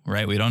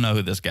 right? We don't know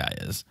who this guy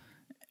is.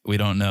 We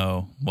don't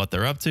know what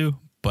they're up to.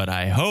 But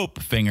I hope,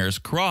 fingers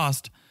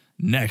crossed,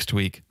 next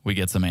week we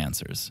get some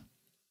answers.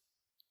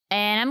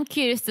 And I'm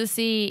curious to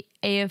see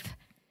if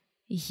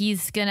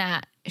he's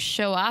gonna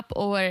show up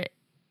or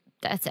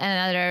that's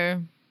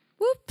another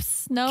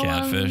whoops,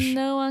 Catfish.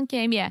 no one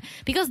came. Yeah,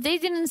 because they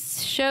didn't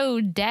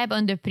show Deb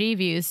on the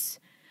previews,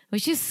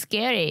 which is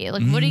scary.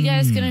 Like, what are you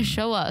guys gonna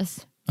show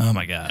us? Oh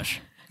my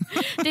gosh.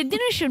 They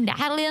didn't show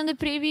Natalie on the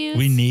previews.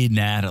 We need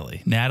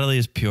Natalie. Natalie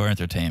is pure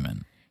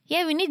entertainment.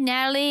 Yeah, we need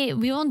Natalie.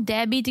 We want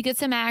Debbie to get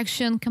some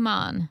action. Come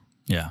on.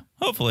 Yeah,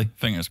 hopefully.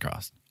 Fingers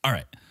crossed. All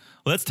right,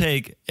 let's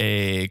take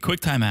a quick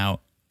time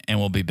out and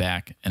we'll be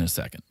back in a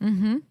second.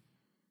 Mm-hmm.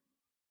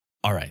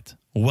 All right,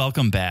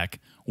 welcome back.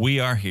 We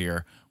are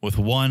here with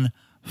one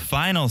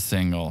final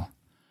single,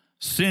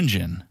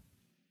 Syngin.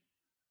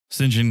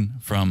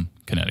 Syngin from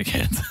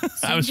Connecticut.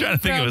 I was trying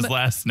to think of his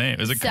last name.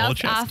 Is it South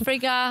Colchester?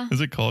 Africa.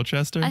 Is it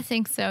Colchester? I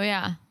think so,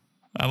 yeah.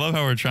 I love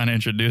how we're trying to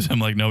introduce him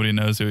like nobody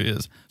knows who he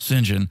is.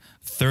 Syngin,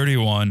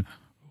 31,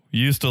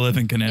 used to live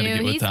in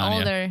Connecticut with He's Tania.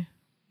 older.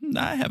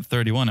 I have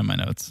 31 in my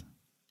notes.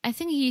 I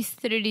think he's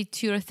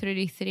 32 or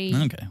 33.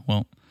 Okay,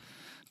 well,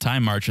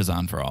 time marches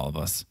on for all of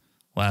us.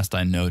 Last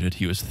I noted,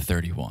 he was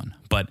 31.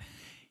 But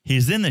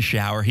he's in the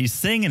shower. He's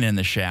singing in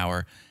the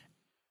shower.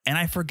 And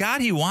I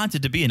forgot he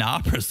wanted to be an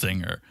opera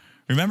singer.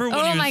 Remember when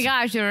Oh my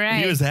gosh, you're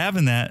right. He was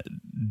having that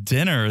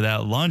dinner,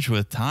 that lunch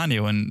with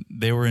Tania when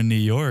they were in New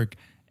York.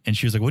 And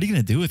she was like, what are you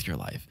going to do with your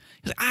life?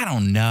 He's like, I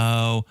don't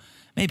know.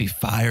 Maybe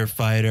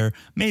firefighter,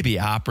 maybe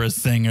opera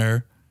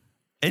singer.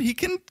 And he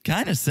can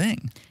kind of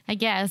sing. I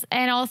guess.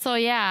 And also,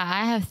 yeah,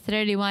 I have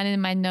 31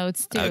 in my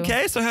notes too.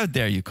 Okay, so how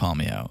dare you call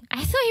me out?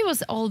 I thought he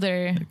was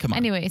older. Come on.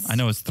 Anyways. I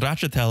know what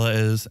stracciatella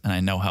is, and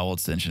I know how old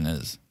Syngin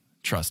is.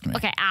 Trust me.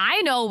 Okay,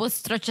 I know what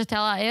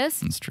stracciatella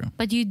is. That's true.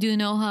 But you do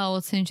know how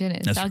old Syngin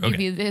is. That's I'll true. give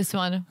Okay. you this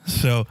one.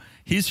 So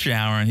he's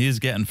showering. He's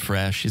getting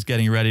fresh. He's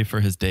getting ready for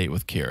his date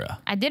with Kira.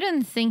 I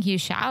didn't think he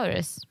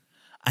showers.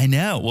 I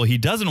know. Well, he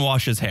doesn't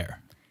wash his hair.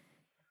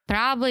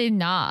 Probably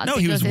not. No,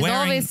 he was because it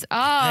wearing always,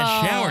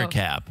 that shower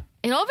cap.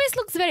 It always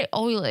looks very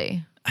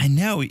oily. I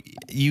know.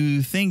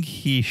 You think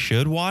he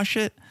should wash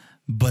it,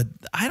 but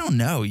I don't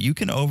know. You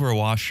can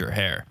overwash your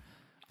hair.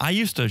 I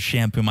used to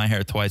shampoo my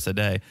hair twice a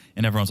day,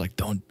 and everyone's like,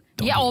 don't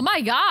Yeah, do oh it.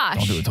 my gosh.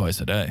 Don't do it twice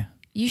a day.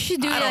 You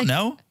should do it I don't like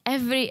know.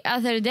 every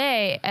other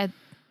day.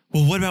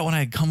 Well, what about when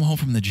I come home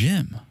from the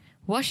gym?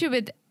 Wash it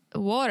with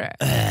water.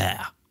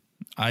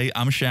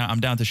 I'm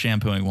down to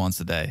shampooing once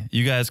a day.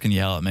 You guys can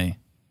yell at me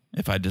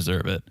if I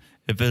deserve it.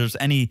 If there's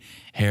any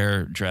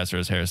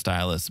hairdressers,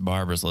 hairstylists,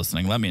 barbers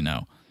listening, let me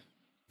know.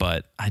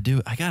 But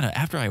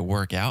after I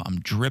work out, I'm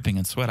dripping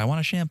in sweat. I want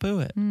to shampoo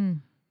it.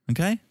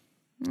 Okay?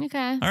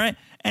 Okay. All right.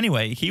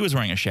 Anyway, he was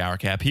wearing a shower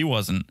cap. He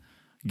wasn't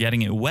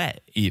getting it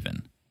wet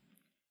even.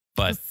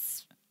 But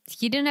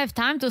he didn't have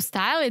time to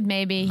style it,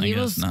 maybe. He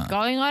was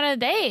going on a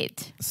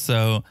date.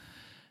 So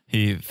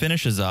he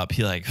finishes up.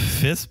 He like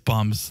fist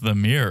bumps the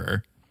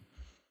mirror,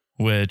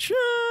 which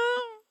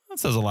that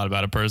says a lot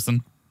about a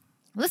person.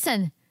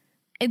 Listen,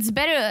 it's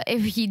better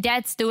if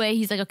that's the way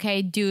he's like,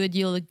 okay, dude,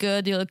 you look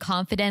good, you look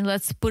confident.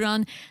 Let's put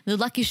on the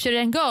lucky shirt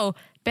and go.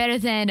 Better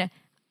than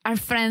our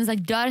friends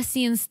like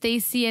Darcy and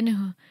Stacy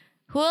and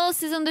who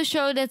else is on the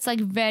show that's like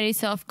very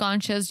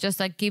self-conscious, just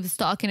like keeps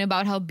talking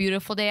about how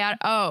beautiful they are.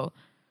 Oh,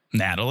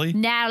 Natalie.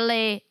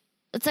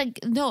 It's like,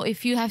 no,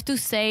 if you have to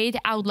say it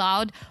out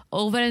loud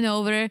over and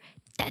over,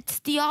 that's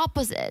the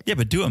opposite. Yeah,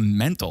 but do a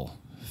mental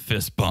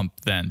fist bump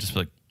then. Just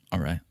be like, all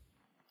right.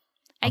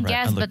 I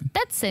guess, but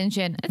that's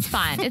Syngin. It's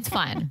fine. It's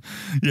fine.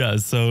 Yeah,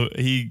 so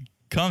he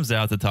comes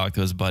out to talk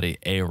to his buddy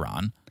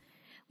Aaron.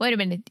 Wait a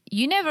minute.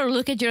 You never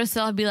look at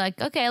yourself and be like,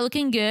 okay,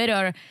 looking good,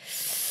 or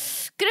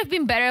could have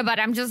been better, but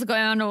I'm just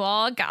going on a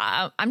walk.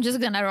 I'm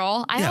just going to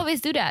roll. I always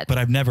do that. But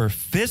I've never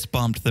fist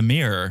bumped the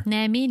mirror.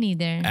 Nah, me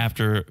neither.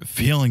 After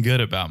feeling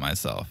good about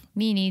myself.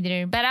 Me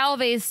neither. But I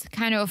always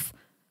kind of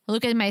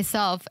look at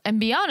myself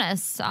and be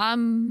honest.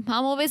 I'm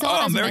always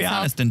honest. I'm very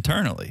honest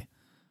internally.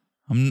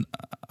 I'm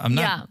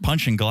not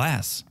punching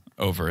glass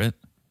over it.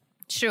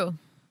 True.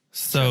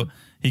 So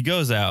he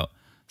goes out,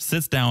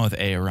 sits down with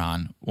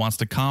Aaron, wants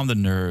to calm the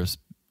nerves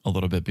a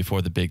little bit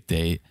before the big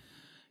date.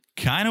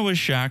 Kind of was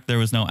shocked there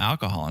was no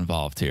alcohol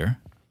involved here.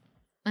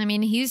 I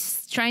mean,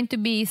 he's trying to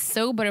be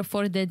sober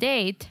for the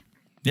date.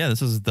 Yeah,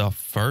 this is the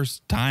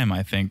first time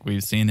I think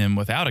we've seen him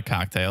without a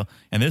cocktail.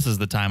 And this is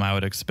the time I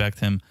would expect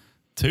him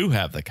to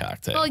have the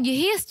cocktail. Well,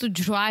 he has to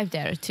drive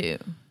there too.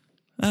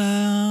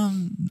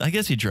 I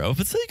guess he drove,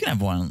 but still you can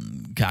have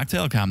one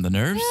cocktail, calm the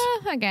nerves.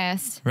 Yeah, I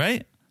guess.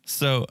 Right?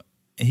 So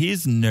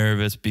he's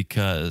nervous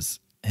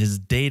because his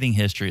dating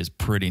history is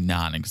pretty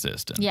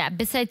non-existent. Yeah,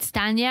 besides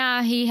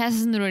Tania, he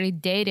hasn't really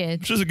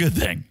dated. Which is a good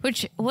thing.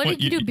 What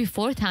did you do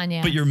before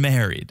Tania? But you're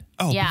married.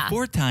 Oh, yeah.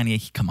 Before Tania,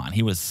 come on,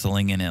 he was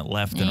slinging it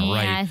left and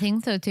right. Yeah, I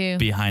think so too.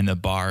 Behind the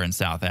bar in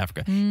South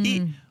Africa.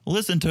 He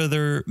listened to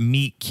their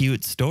meet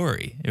cute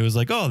story. It was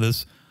like, oh,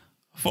 this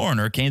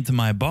foreigner came to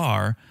my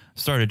bar,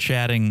 started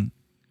chatting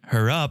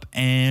her up,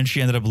 and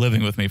she ended up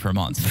living with me for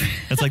months.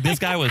 It's like this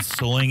guy was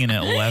slinging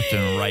it left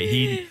and right.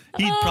 He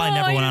probably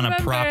never went on a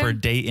proper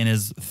date in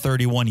his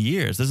 31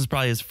 years. This is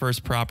probably his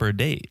first proper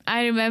date.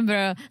 I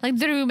remember, like,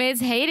 the roommates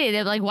hated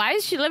it. Like, why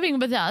is she living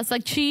with us?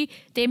 Like,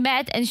 they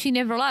met and she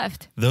never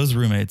left. Those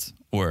roommates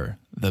were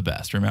the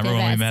best. Remember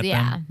when we met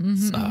them?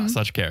 Mm-hmm.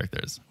 Such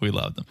characters. We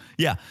loved them.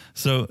 Yeah.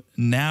 So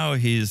now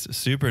he's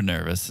super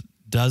nervous,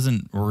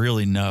 doesn't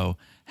really know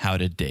how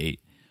to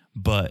date,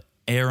 but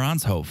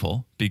Aaron's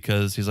hopeful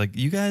because he's like,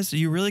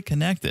 you really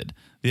connected.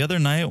 The other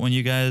night when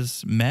you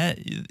guys met,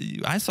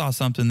 I saw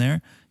something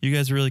there. You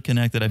guys really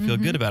connected. I feel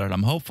good about it.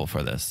 I'm hopeful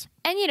for this.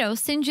 And,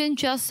 Syngin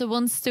just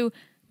wants to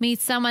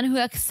meet someone who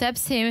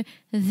accepts him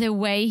the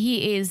way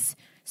he is.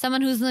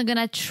 Someone who's not going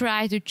to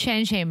try to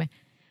change him,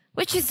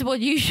 which is what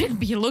you should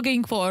be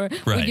looking for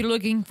when you're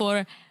looking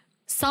for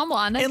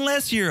someone.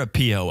 Unless you're a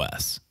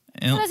POS.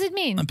 What does it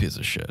mean? A piece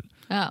of shit.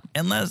 Oh.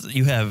 Unless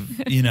you have,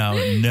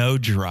 no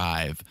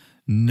drive,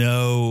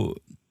 no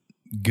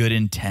good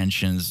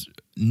intentions,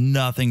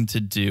 nothing to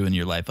do in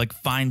your life. Like,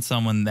 find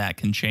someone that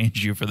can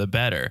change you for the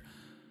better.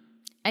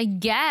 I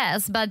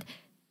guess, but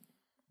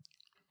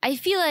I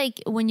feel like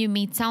when you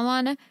meet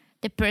someone,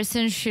 the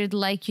person should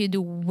like you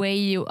the way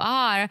you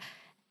are.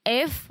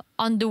 If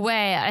on the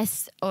way,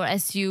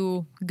 as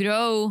you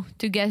grow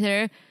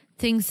together,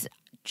 things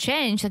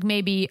change, like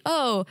maybe,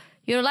 oh,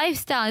 your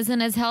lifestyle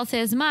isn't as healthy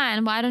as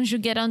mine. Why don't you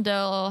get on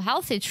the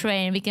healthy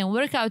train? We can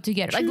work out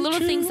together. Like little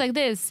things like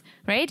this,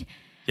 right?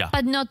 Yeah.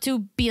 But not to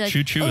be like,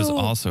 choo-choo is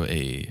also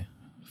a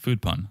food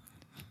pun.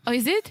 Oh,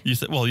 is it? You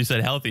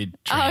said healthy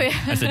train. Oh,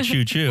 yeah. I said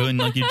choo-choo and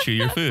like you chew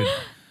your food.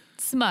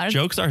 Smart.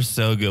 Jokes are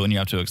so good when you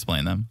have to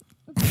explain them.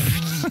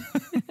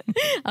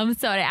 I'm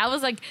sorry. I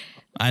was like,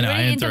 I know,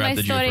 I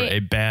interrupted you for a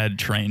bad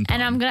train pun.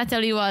 And I'm going to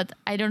tell you what,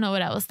 I don't know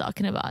what I was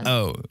talking about.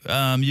 Oh,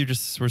 you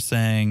just were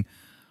saying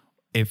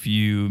if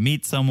you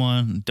meet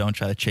someone, don't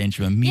try to change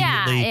them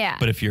immediately. Yeah.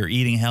 But if you're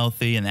eating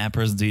healthy and that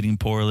person's eating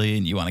poorly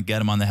and you want to get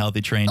them on the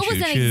healthy train,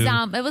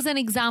 It was an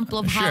example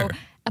of how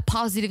a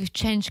positive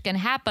change can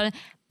happen.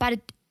 But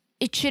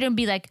it shouldn't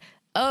be like,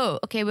 oh,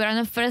 okay, we're on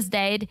a first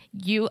date.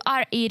 You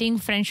are eating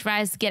French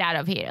fries. Get out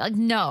of here. Like,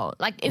 no.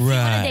 Like, if you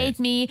want to date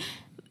me,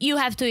 you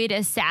have to eat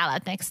a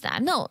salad next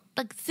time. No,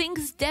 like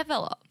things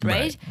develop,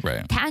 right?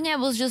 Right. Tania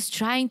was just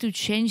trying to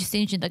change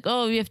things. Like,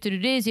 oh, you have to do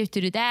this, you have to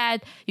do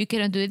that. You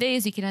cannot do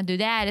this, you cannot do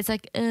that. It's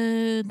like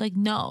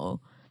no,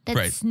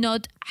 that's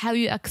not how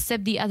you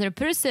accept the other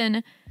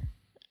person.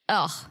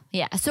 Oh,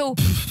 yeah. So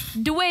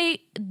the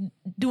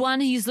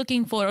one he's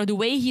looking for, or the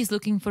way he's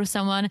looking for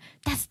someone,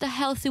 that's the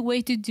healthy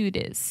way to do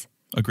this.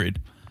 Agreed.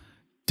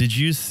 Did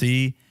you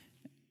see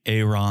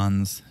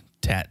Aaron's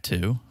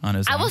tattoo on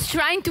his arm? I was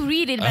trying to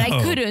read it, but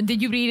I couldn't.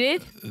 Did you read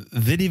it?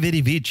 Vidi Vidi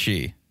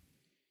Vici.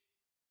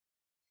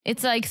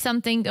 It's like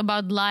something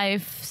about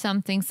life,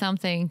 something.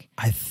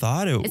 I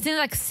thought it. It's in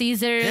like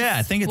Caesar's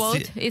I think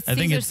quote. it's. I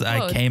think it's.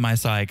 I came, I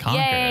saw, I conquered.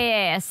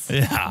 Yes.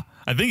 Yeah,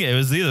 I think it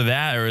was either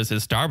that or it was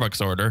his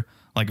Starbucks order,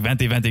 like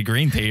venti venti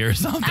green tea or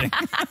something.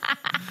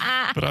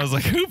 But I was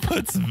like, who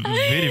puts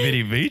vidi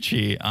vidi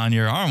vici on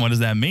your arm? What does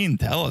that mean?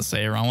 Tell us,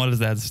 Aaron. What is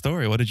that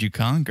story? What did you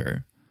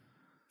conquer?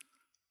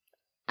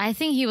 I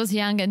think he was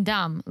young and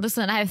dumb.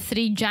 Listen, I have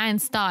 3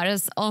 giant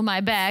stars on my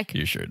back.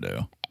 You sure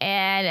do.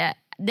 And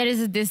there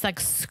is this like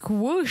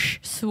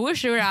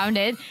swoosh around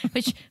it,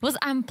 which was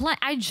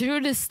I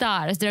drew the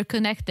stars. They're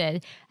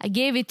connected. I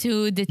gave it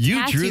to the You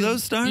tattoo. drew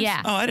those stars?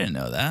 Yeah. Oh, I didn't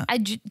know that. I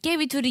gave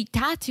it to the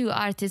tattoo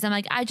artist. I'm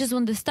like, I just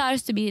want the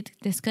stars to be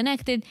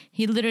disconnected.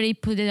 He literally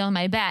put it on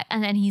my back.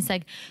 And then he's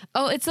like,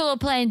 oh, it's a little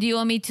plain. Do you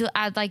want me to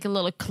add like a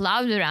little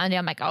cloud around it?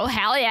 I'm like, oh,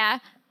 hell yeah.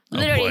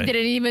 Literally boy.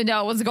 didn't even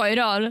know what's going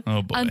on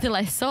until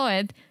I saw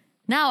it.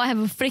 Now I have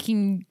a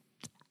freaking,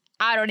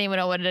 I don't even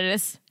know what it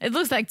is. It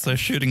looks like it's a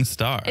shooting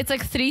star. it's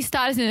like 3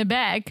 stars in a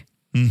bag.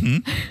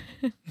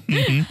 Mm-hmm.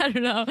 I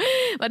don't know.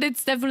 But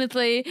it's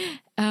definitely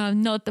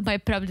not my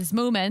proudest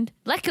moment.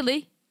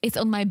 Luckily, it's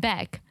on my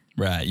back.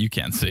 Right. You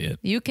can't see it.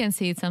 You can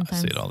see it I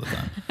sometimes. see it all the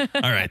time.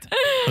 All right.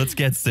 Let's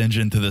get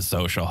Syngin to the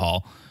social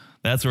hall.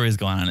 That's where he's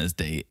going on his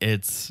date.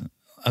 It's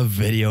a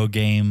video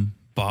game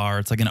bar.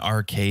 It's like an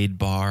arcade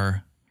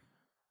bar.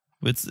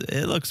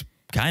 It looks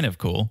kind of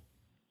cool.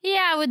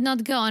 Yeah, I would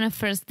not go on a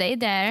first date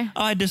there.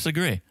 Oh, I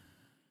disagree.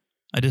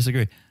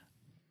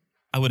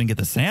 I wouldn't get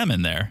the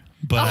salmon there,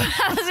 but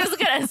I was just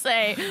gonna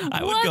say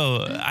I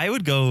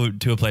would go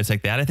to a place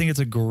like that. I think it's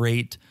a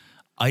great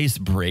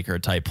icebreaker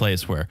type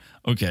place where,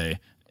 okay,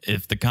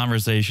 if the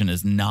conversation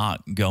is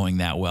not going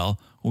that well,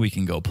 we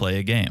can go play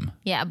a game.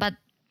 Yeah, but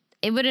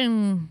it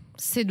wouldn't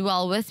sit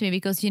well with me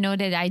because you know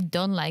that I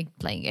don't like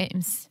playing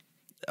games.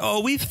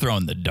 Oh, we've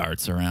thrown the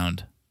darts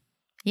around.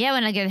 Yeah,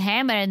 when I get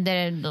hammered and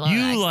then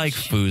You like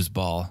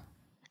foosball.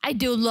 I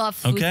do love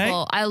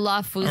football. Okay. I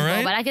love football,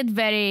 Right. but I get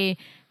very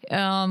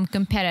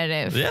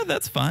competitive. Yeah,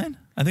 that's fine.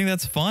 I think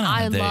that's fun on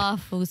I a date.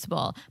 love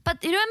football.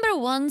 But you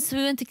remember once we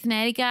went to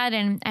Connecticut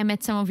and I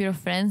met some of your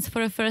friends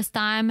for the first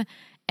time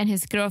and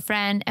his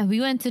girlfriend, and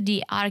we went to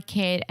the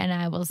arcade and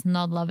I was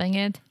not loving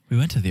it. We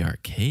went to the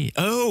arcade.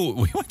 Oh,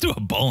 we went to a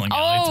bowling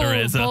alley,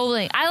 Teresa.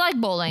 Bowling. I like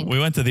bowling. We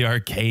went to the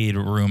arcade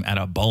room at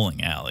a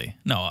bowling alley.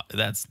 No,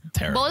 that's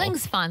terrible.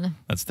 Bowling's fun.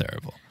 That's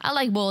terrible. I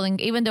like bowling,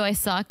 even though I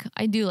suck.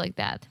 I do like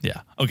that.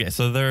 Yeah. Okay,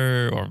 so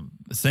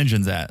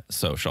Syngin's at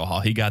social hall.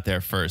 He got there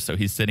first, so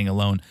he's sitting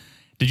alone.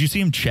 Did you see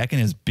him checking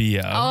his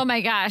BO? Oh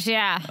my gosh,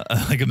 yeah.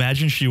 Like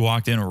imagine she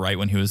walked in right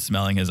when he was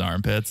smelling his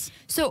armpits.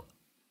 So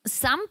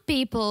some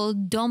people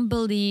don't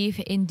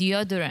believe in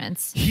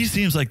deodorants. He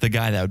seems like the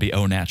guy that would be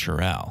au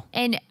naturel.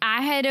 And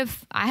I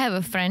have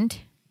a friend.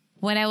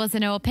 When I was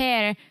an au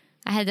pair,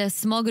 I had a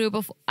small group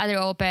of other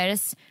au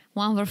pairs.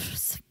 One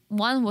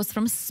was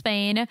from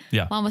Spain,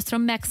 Yeah. one was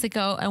from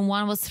Mexico, and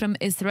one was from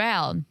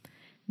Israel.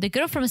 The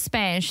girl from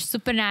Spain,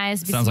 super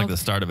nice. Sounds like the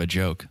start of a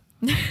joke.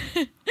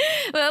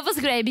 Well, it was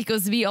great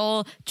because we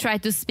all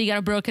tried to speak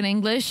our broken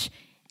English.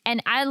 And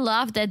I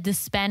love that the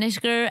Spanish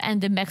girl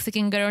and the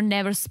Mexican girl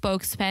never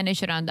spoke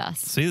Spanish around us.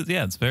 See,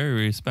 yeah, it's very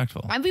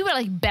respectful. And we were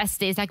like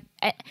besties. Like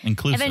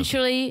Inclusive.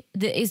 eventually,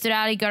 the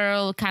Israeli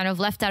girl kind of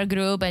left our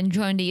group and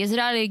joined the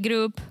Israeli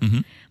group. Mm-hmm.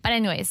 But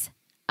anyways,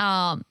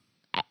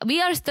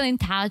 we are still in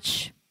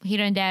touch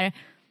here and there.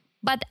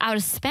 But our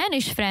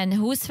Spanish friend,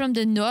 who's from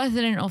the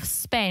northern of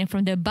Spain,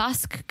 from the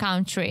Basque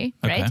country,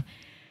 Okay. right?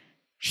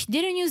 She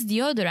didn't use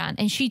deodorant,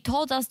 and she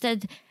told us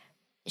that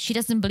she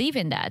doesn't believe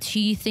in that.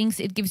 She thinks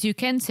it gives you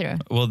cancer.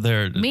 Well,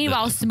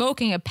 Meanwhile,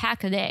 smoking a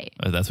pack a day.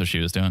 that's what she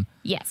was doing.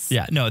 Yes.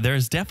 Yeah, no,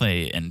 there's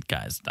definitely, and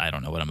guys, I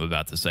don't know what I'm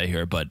about to say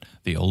here, but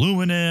the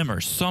aluminum or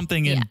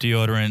something in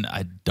deodorant,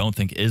 I don't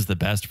think is the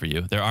best for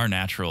you. There are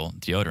natural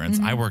deodorants.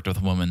 Mm-hmm. I worked with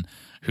a woman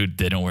who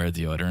didn't wear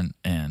deodorant,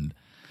 and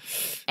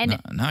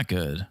not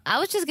good. I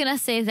was just gonna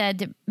say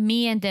that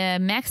me and the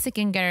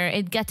Mexican girl,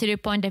 it got to the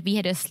point that we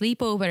had a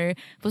sleepover. It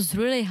was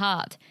really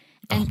hot.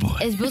 And boy.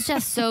 it was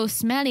just so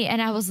smelly.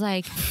 And I was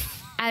like,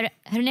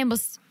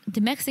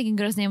 the Mexican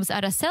girl's name was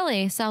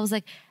Araceli. So I was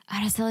like,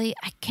 Araceli,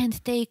 I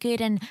can't take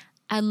it. And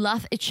I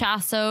love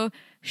Ichazo.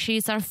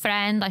 She's our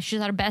friend. Like,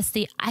 she's our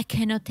bestie. I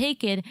cannot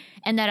take it.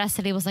 And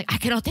Araceli was like, I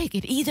cannot take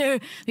it either.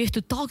 We have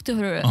to talk to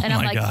her. Oh and I'm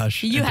my like,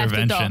 gosh, you have to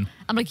talk. intervention.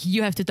 I'm like,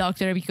 you have to talk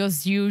to her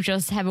because you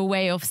just have a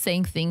way of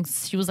saying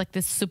things. She was like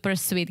this super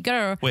sweet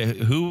girl. Wait,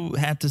 who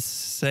had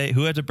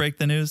to break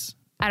the news?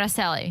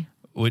 Araceli,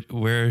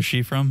 Where is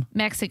she from?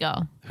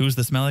 Mexico. Who's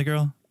the smelly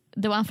girl?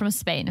 The one from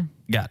Spain.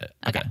 Got it.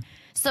 Okay.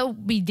 So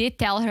we did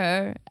tell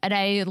her, and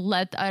I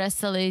let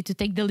Araceli to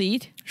take the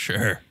lead.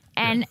 Sure.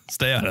 And Yeah.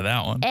 Stay out of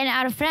that one. And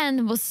our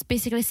friend was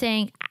basically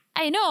saying,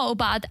 I know,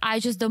 but I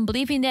just don't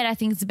believe in that. I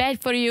think it's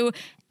bad for you.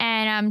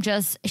 And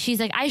she's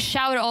like, I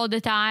shower all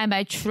the time.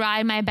 I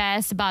try my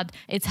best, but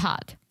it's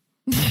hot.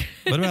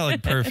 What about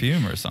like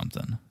perfume or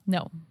something?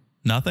 No.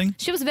 Nothing?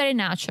 She was very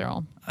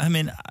natural. I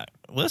mean,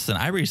 listen,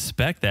 I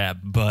respect that,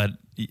 but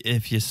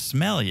if you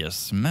smell, you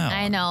smell.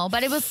 I know,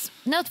 but it was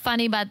not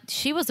funny, but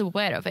she was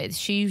aware of it.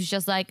 She was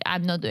just like,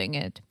 I'm not doing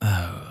it.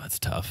 Oh, that's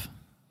tough.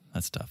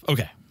 That's tough.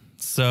 Okay,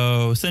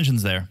 so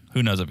Syngин's there.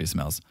 Who knows if he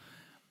smells?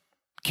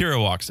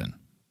 Kira walks in.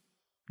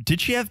 Did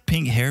she have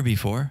pink hair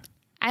before?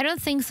 I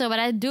don't think so, but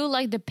I do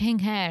like the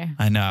pink hair.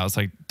 I know. I was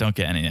like, don't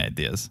get any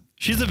ideas.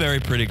 She's a very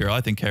pretty girl.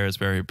 I think Kara's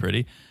very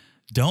pretty.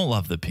 Don't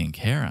love the pink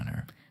hair on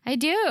her. I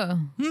do.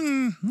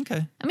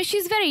 Okay. I mean,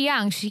 she's very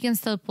young. She can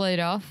still pull it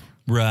off.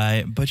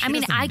 Right, but she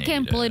doesn't I need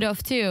can pull it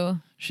off too.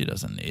 She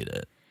doesn't need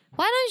it.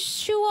 Why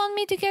don't you want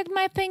me to get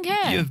my pink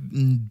hair? You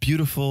have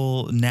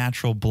beautiful,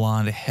 natural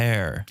blonde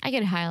hair. I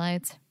get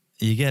highlights.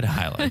 You get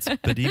highlights,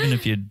 but even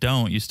if you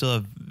don't, you still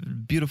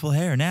have beautiful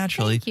hair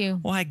naturally. Thank you.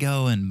 Why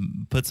go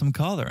and put some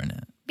color in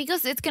it?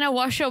 Because it's going to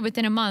wash up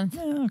within a month.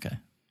 Yeah, okay.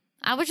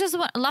 I would just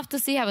love to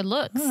see how it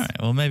looks. All right.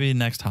 Well, maybe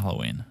next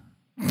Halloween.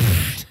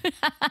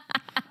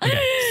 Okay.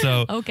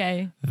 So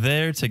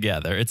they're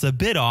together. It's a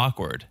bit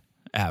awkward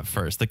at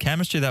first. The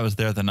chemistry that was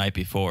there the night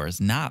before is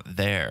not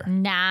there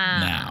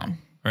now.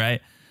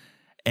 Right?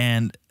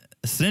 And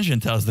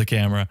Syngin tells the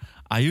camera,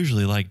 I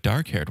usually like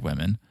dark-haired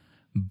women,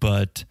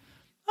 but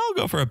I'll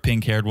go for a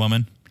pink-haired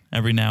woman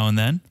every now and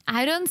then.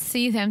 I don't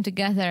see them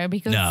together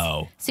because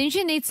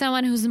Syngin needs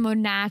someone who's more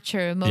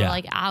natural, more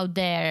like out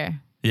there.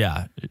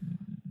 Yeah.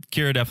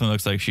 Kira definitely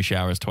looks like she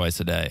showers twice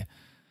a day.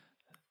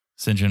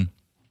 Syngin,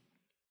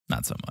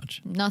 not so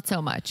much. Not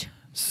so much.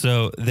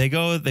 So they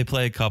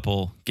play a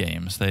couple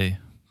games. They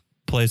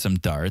play some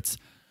darts.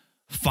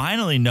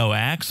 Finally, no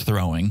axe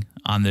throwing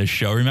on this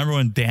show. Remember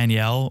when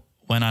Danielle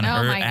went on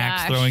her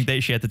axe throwing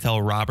date? She had to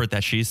tell Robert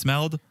that she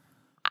smelled.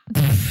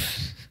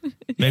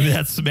 Maybe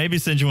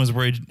Syngin was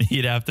worried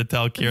he'd have to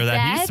tell Kira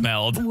that he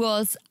smelled. That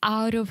was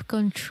out of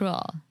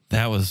control.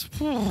 That was,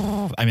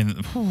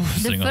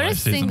 the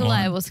first single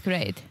life was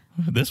great.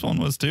 This one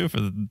was too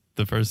for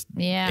the first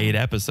 8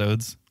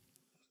 episodes.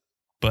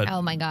 But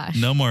oh my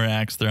gosh, no more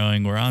axe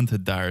throwing. We're on to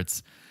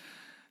darts.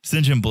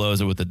 Syngin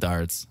blows it with the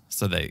darts,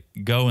 so they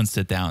go and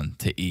sit down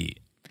to eat.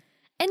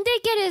 And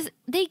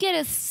they get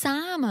a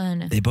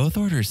salmon. They both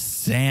order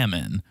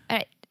salmon. All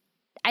right.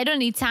 I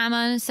don't eat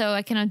salmon, so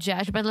I cannot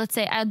judge. But let's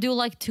say I do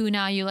like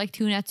tuna. You like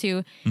tuna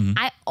too. Mm-hmm.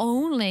 I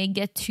only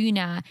get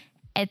tuna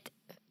at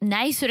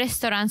nice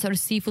restaurants or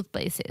seafood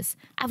places.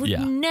 I would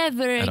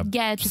never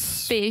get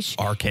fish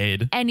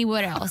arcade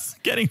anywhere else.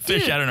 Getting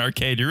fish at an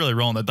arcade, you're really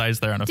rolling the dice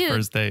there on a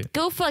first date.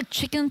 Go for like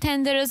chicken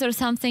tenders or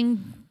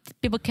something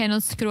people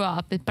cannot screw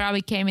up. It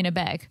probably came in a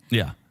bag.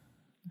 Yeah.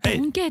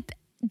 Don't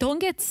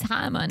get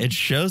salmon. It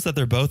shows that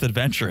they're both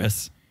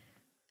adventurous.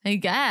 I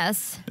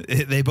guess.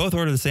 They both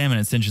order the salmon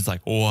and Syngin's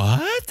like,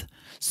 what?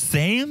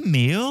 Same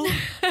meal?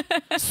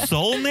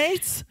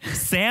 Soulmates?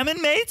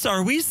 Salmon mates?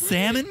 Are we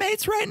salmon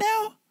mates right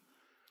now?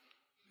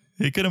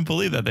 He couldn't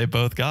believe that they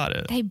both got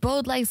it. They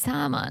both like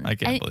salmon. I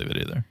can't believe it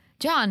either.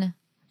 John,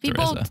 we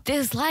both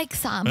dislike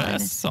salmon.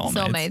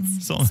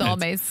 Soulmates.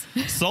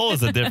 Soul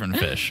is a different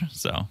fish,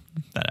 so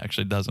that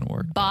actually doesn't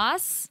work.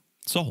 Boss?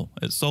 Soul.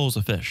 Soul's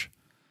a fish.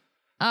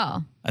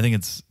 Oh. I think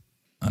it's,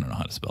 I don't know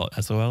how to spell it.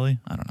 S-O-L-E?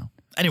 I don't know.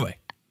 Anyway.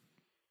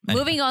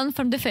 Moving on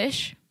from the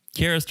fish.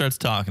 Kira starts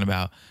talking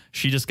about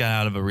she just got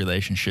out of a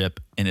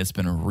relationship and it's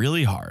been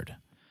really hard,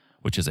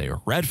 which is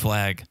a red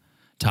flag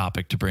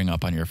topic to bring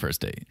up on your first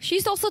date.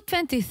 She's also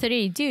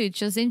 23. Dude,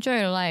 just enjoy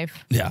your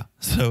life. Yeah.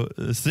 So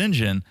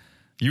Syngin,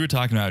 you were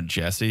talking about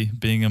Jesse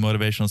being a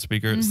motivational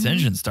speaker. Mm-hmm.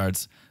 Syngin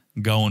starts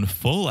going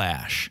full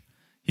Ash.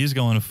 He's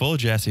going full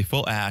Jesse,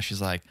 full Ash.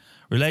 He's like,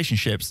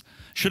 relationships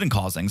shouldn't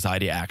cause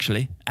anxiety,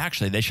 actually.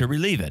 Actually, they should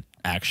relieve it,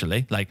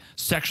 actually. Like,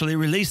 sexually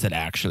release it,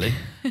 actually.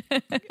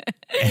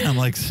 And I'm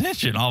like,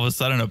 Syngin, all of a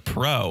sudden a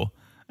pro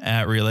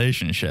at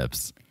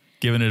relationships,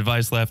 giving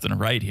advice left and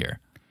right here.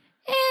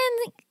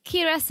 And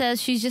Kira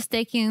says she's just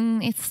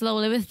taking it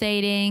slowly with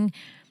dating,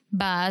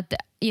 but,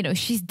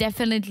 she's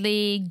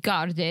definitely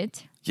guarded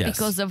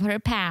because of her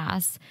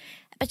past.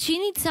 But she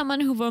needs someone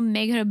who will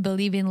make her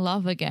believe in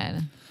love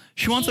again.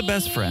 She wants a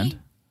best friend.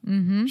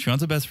 Mm-hmm. She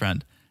wants a best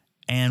friend.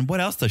 And what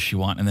else does she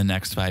want in the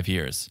next 5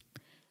 years?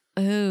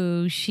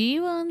 Oh, she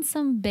wants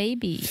some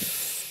babies.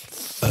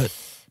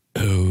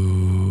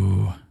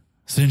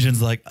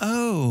 Syngin's like,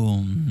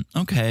 oh,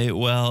 okay.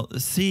 Well,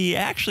 see,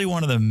 actually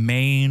one of the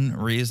main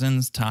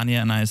reasons Tania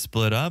and I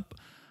split up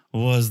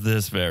was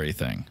this very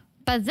thing.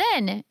 But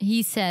then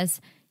he says,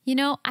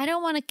 I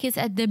don't want kids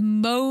at the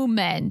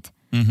moment.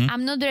 Mm-hmm.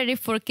 I'm not ready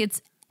for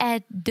kids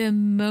at the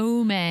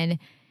moment.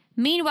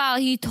 Meanwhile,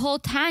 he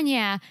told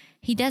Tania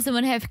he doesn't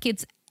want to have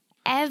kids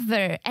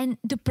ever. And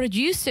the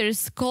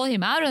producers call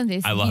him out on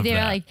this. I love They're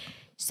that. like,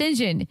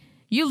 Syngin,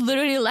 you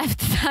literally left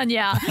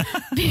Tania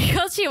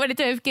because she wanted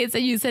to have kids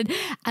and you said,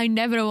 I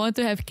never want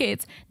to have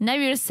kids. Now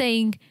you're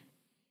saying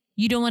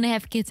you don't want to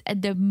have kids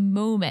at the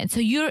moment. So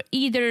you're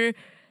either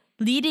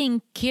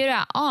leading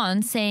Kira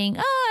on saying,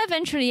 oh,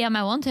 eventually I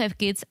might want to have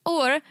kids,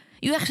 or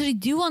you actually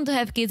do want to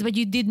have kids, but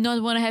you did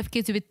not want to have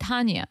kids with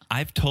Tania.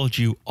 I've told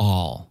you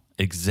all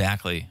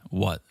exactly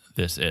what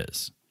this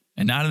is.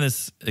 And not in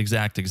this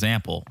exact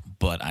example,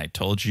 but I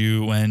told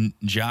you when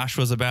Josh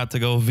was about to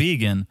go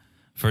vegan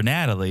for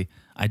Natalie,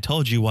 I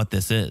told you what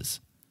this is.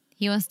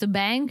 He wants to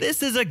bang?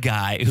 This is a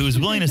guy who's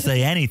willing to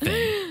say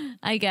anything.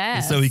 I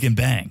guess. So he can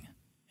bang.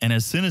 And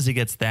as soon as he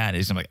gets that,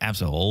 he's going to be like,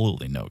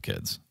 absolutely no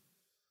kids.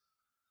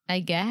 I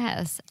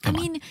guess. Come I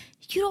mean,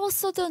 you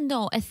also don't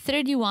know. At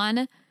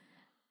 31,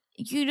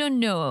 you don't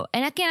know.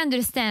 And I can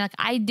understand. Like,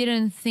 I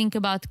didn't think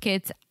about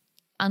kids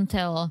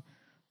until,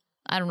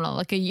 I don't know,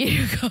 like a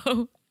year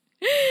ago.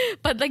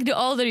 But like the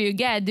older you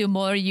get, the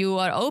more you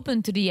are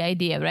open to the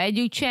idea, right?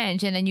 You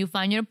change and then you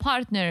find your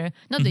partner.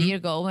 Not a year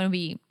ago when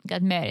we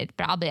got married.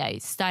 Probably I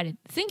started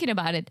thinking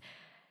about it.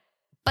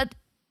 But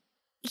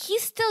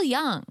he's still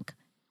young.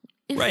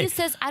 If he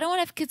says, I don't want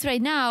to have kids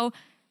right now,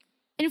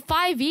 in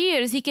 5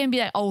 years, he can be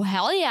like, oh,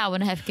 hell yeah, I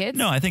want to have kids.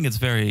 No, I think it's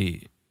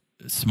very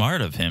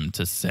smart of him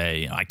to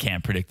say, I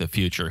can't predict the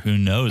future. Who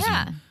knows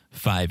in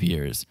 5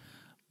 years?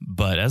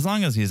 But as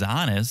long as he's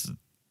honest,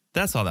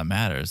 that's all that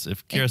matters.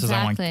 If Kira says,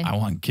 I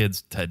want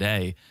kids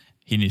today,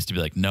 he needs to be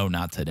like, no,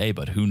 not today,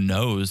 but who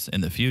knows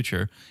in the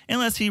future?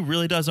 Unless he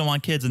really doesn't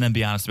want kids, and then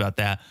be honest about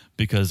that.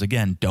 Because,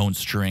 again, don't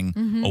string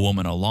a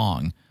woman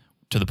along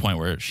to the point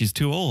where she's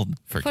too old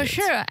for kids.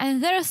 For sure.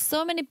 And there are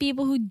so many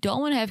people who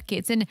don't want to have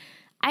kids. And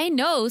I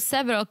know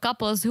several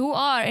couples who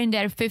are in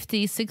their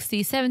 50s,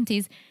 60s,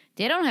 70s.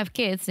 They don't have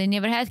kids. They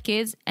never had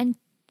kids. And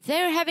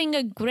they're having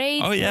a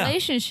great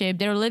relationship.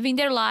 They're living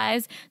their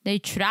lives. They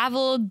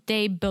travel.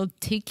 They build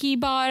tiki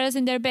bars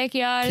in their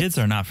backyard. Kids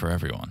are not for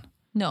everyone.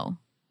 No.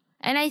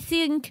 And I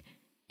think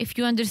if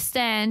you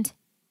understand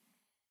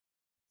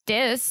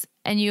this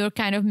and you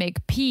kind of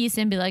make peace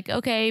and be like,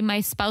 okay,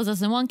 my spouse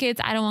doesn't want kids.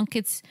 I don't want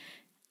kids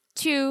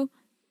too.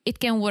 It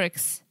can work.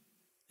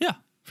 Yeah,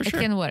 for sure.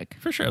 It can work.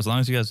 For sure. As long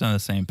as you guys are on the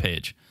same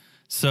page.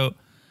 So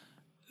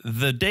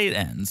the date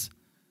ends.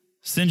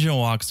 Syngin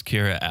walks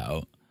Kira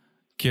out.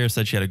 Kira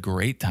said she had a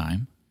great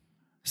time.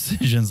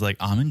 Syngin like,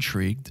 I'm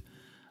intrigued.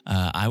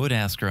 I would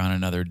ask her on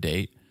another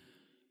date,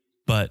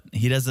 but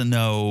he doesn't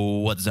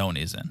know what zone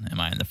he's in. Am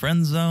I in the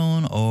friend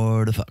zone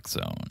or the fuck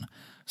zone?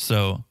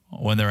 So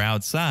when they're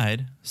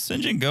outside,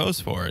 Syngin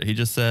goes for it. He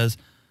just says,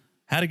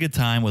 had a good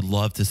time, would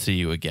love to see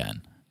you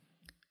again.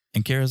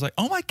 And Kira's like,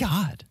 oh my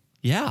God.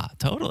 Yeah,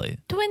 totally.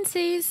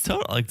 Twinsies.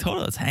 Totally.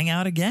 Let's hang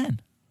out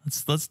again.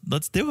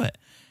 Let's do it.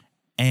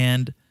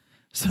 And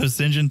so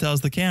Syngin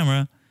tells the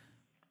camera,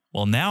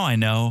 well, now I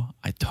know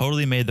I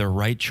totally made the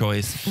right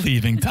choice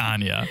leaving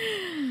Tania.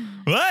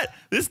 What?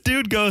 This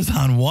dude goes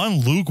on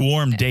one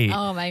lukewarm date.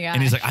 Oh, my God.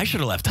 And he's like, I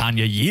should have left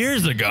Tania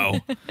years ago.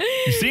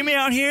 You see me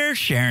out here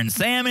sharing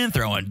salmon,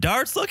 throwing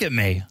darts? Look at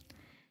me.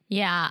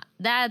 Yeah,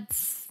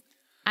 that's...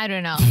 I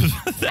don't know.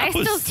 I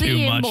still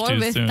see him more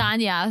with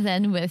Tania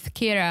than with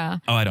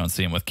Kira. Oh, I don't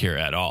see him with Kira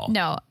at all.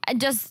 No,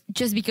 just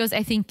because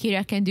I think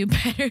Kira can do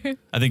better.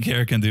 I think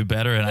Kira can do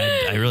better, and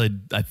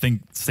I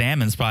think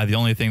salmon's probably the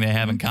only thing they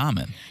have in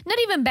common. Not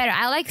even better.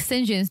 I like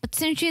Syngin, but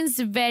Syngin's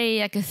very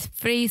like a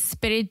free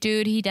spirit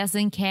dude. He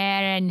doesn't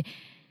care, and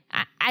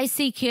I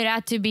see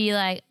Kira to be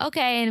like,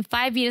 okay, in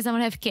 5 years I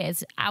want to have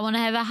kids. I want to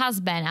have a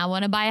husband. I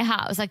want to buy a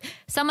house. Like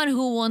someone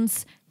who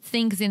wants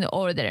things in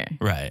order.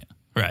 Right.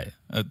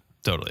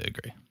 Totally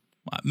agree.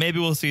 Maybe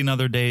we'll see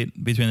another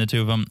date between the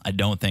two of them. I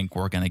don't think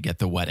we're going to get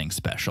the wedding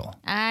special.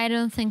 I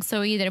don't think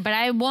so either, but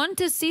I want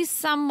to see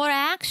some more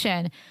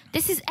action.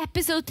 This is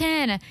episode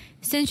 10.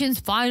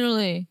 Syngin's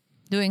finally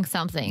doing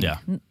something. Yeah.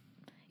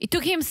 It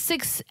took him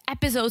 6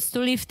 episodes to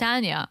leave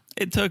Tania.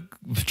 It took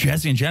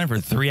Jesse and Jennifer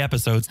 3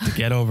 episodes to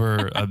get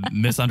over a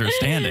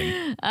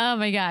misunderstanding. Oh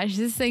my gosh,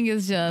 this thing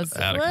is just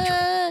out of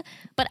control.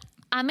 But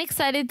I'm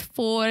excited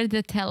for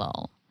the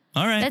tell-all.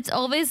 All right. That's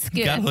always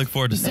good. Gotta look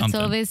forward to something.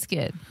 That's always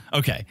good.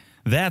 Okay,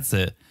 that's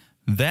it.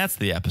 That's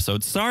the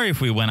episode. Sorry if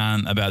we went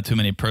on about too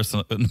many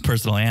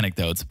personal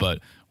anecdotes, but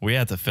we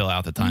had to fill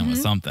out the time with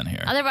something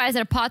here. Otherwise,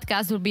 our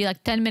podcast would be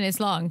like 10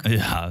 minutes long.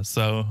 Yeah,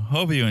 so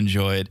hope you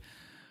enjoyed.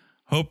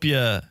 Hope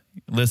you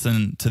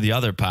listen to the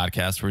other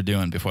podcasts we're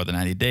doing before the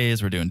 90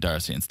 days. We're doing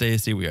Darcy and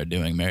Stacy. We are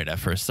doing Married at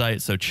First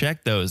Sight. So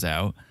check those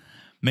out.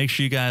 Make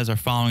sure you guys are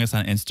following us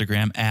on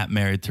Instagram at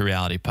Married to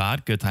Reality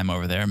Pod. Good time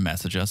over there.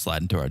 Message us,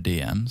 slide into our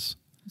DMs.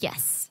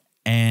 Yes.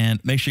 And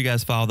make sure you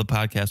guys follow the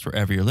podcast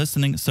wherever you're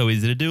listening. So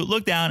easy to do.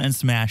 Look down and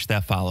smash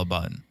that follow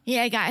button.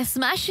 Yeah, guys,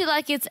 smash it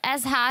like it's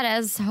as hot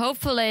as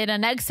hopefully the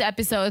next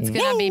episode's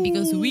going to be,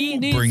 because we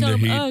need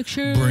some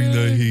action. Bring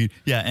the heat.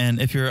 Yeah, and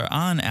if you're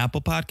on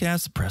Apple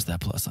Podcasts, press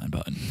that plus sign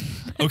button.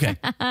 Okay,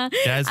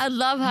 guys. I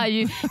love how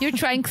you're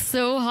trying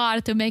so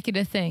hard to make it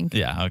a thing.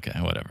 Yeah, okay,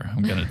 whatever.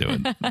 I'm going to do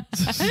it.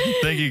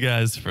 Thank you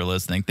guys for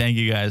listening. Thank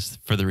you guys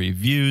for the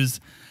reviews.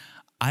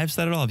 I've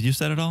said it all. Have you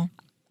said it all?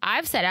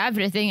 I've said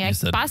everything I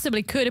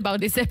possibly could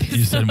about this episode.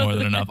 You said more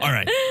than enough. All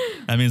right.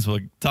 That means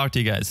we'll talk to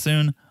you guys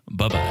soon.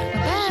 Bye-bye.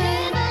 Bye.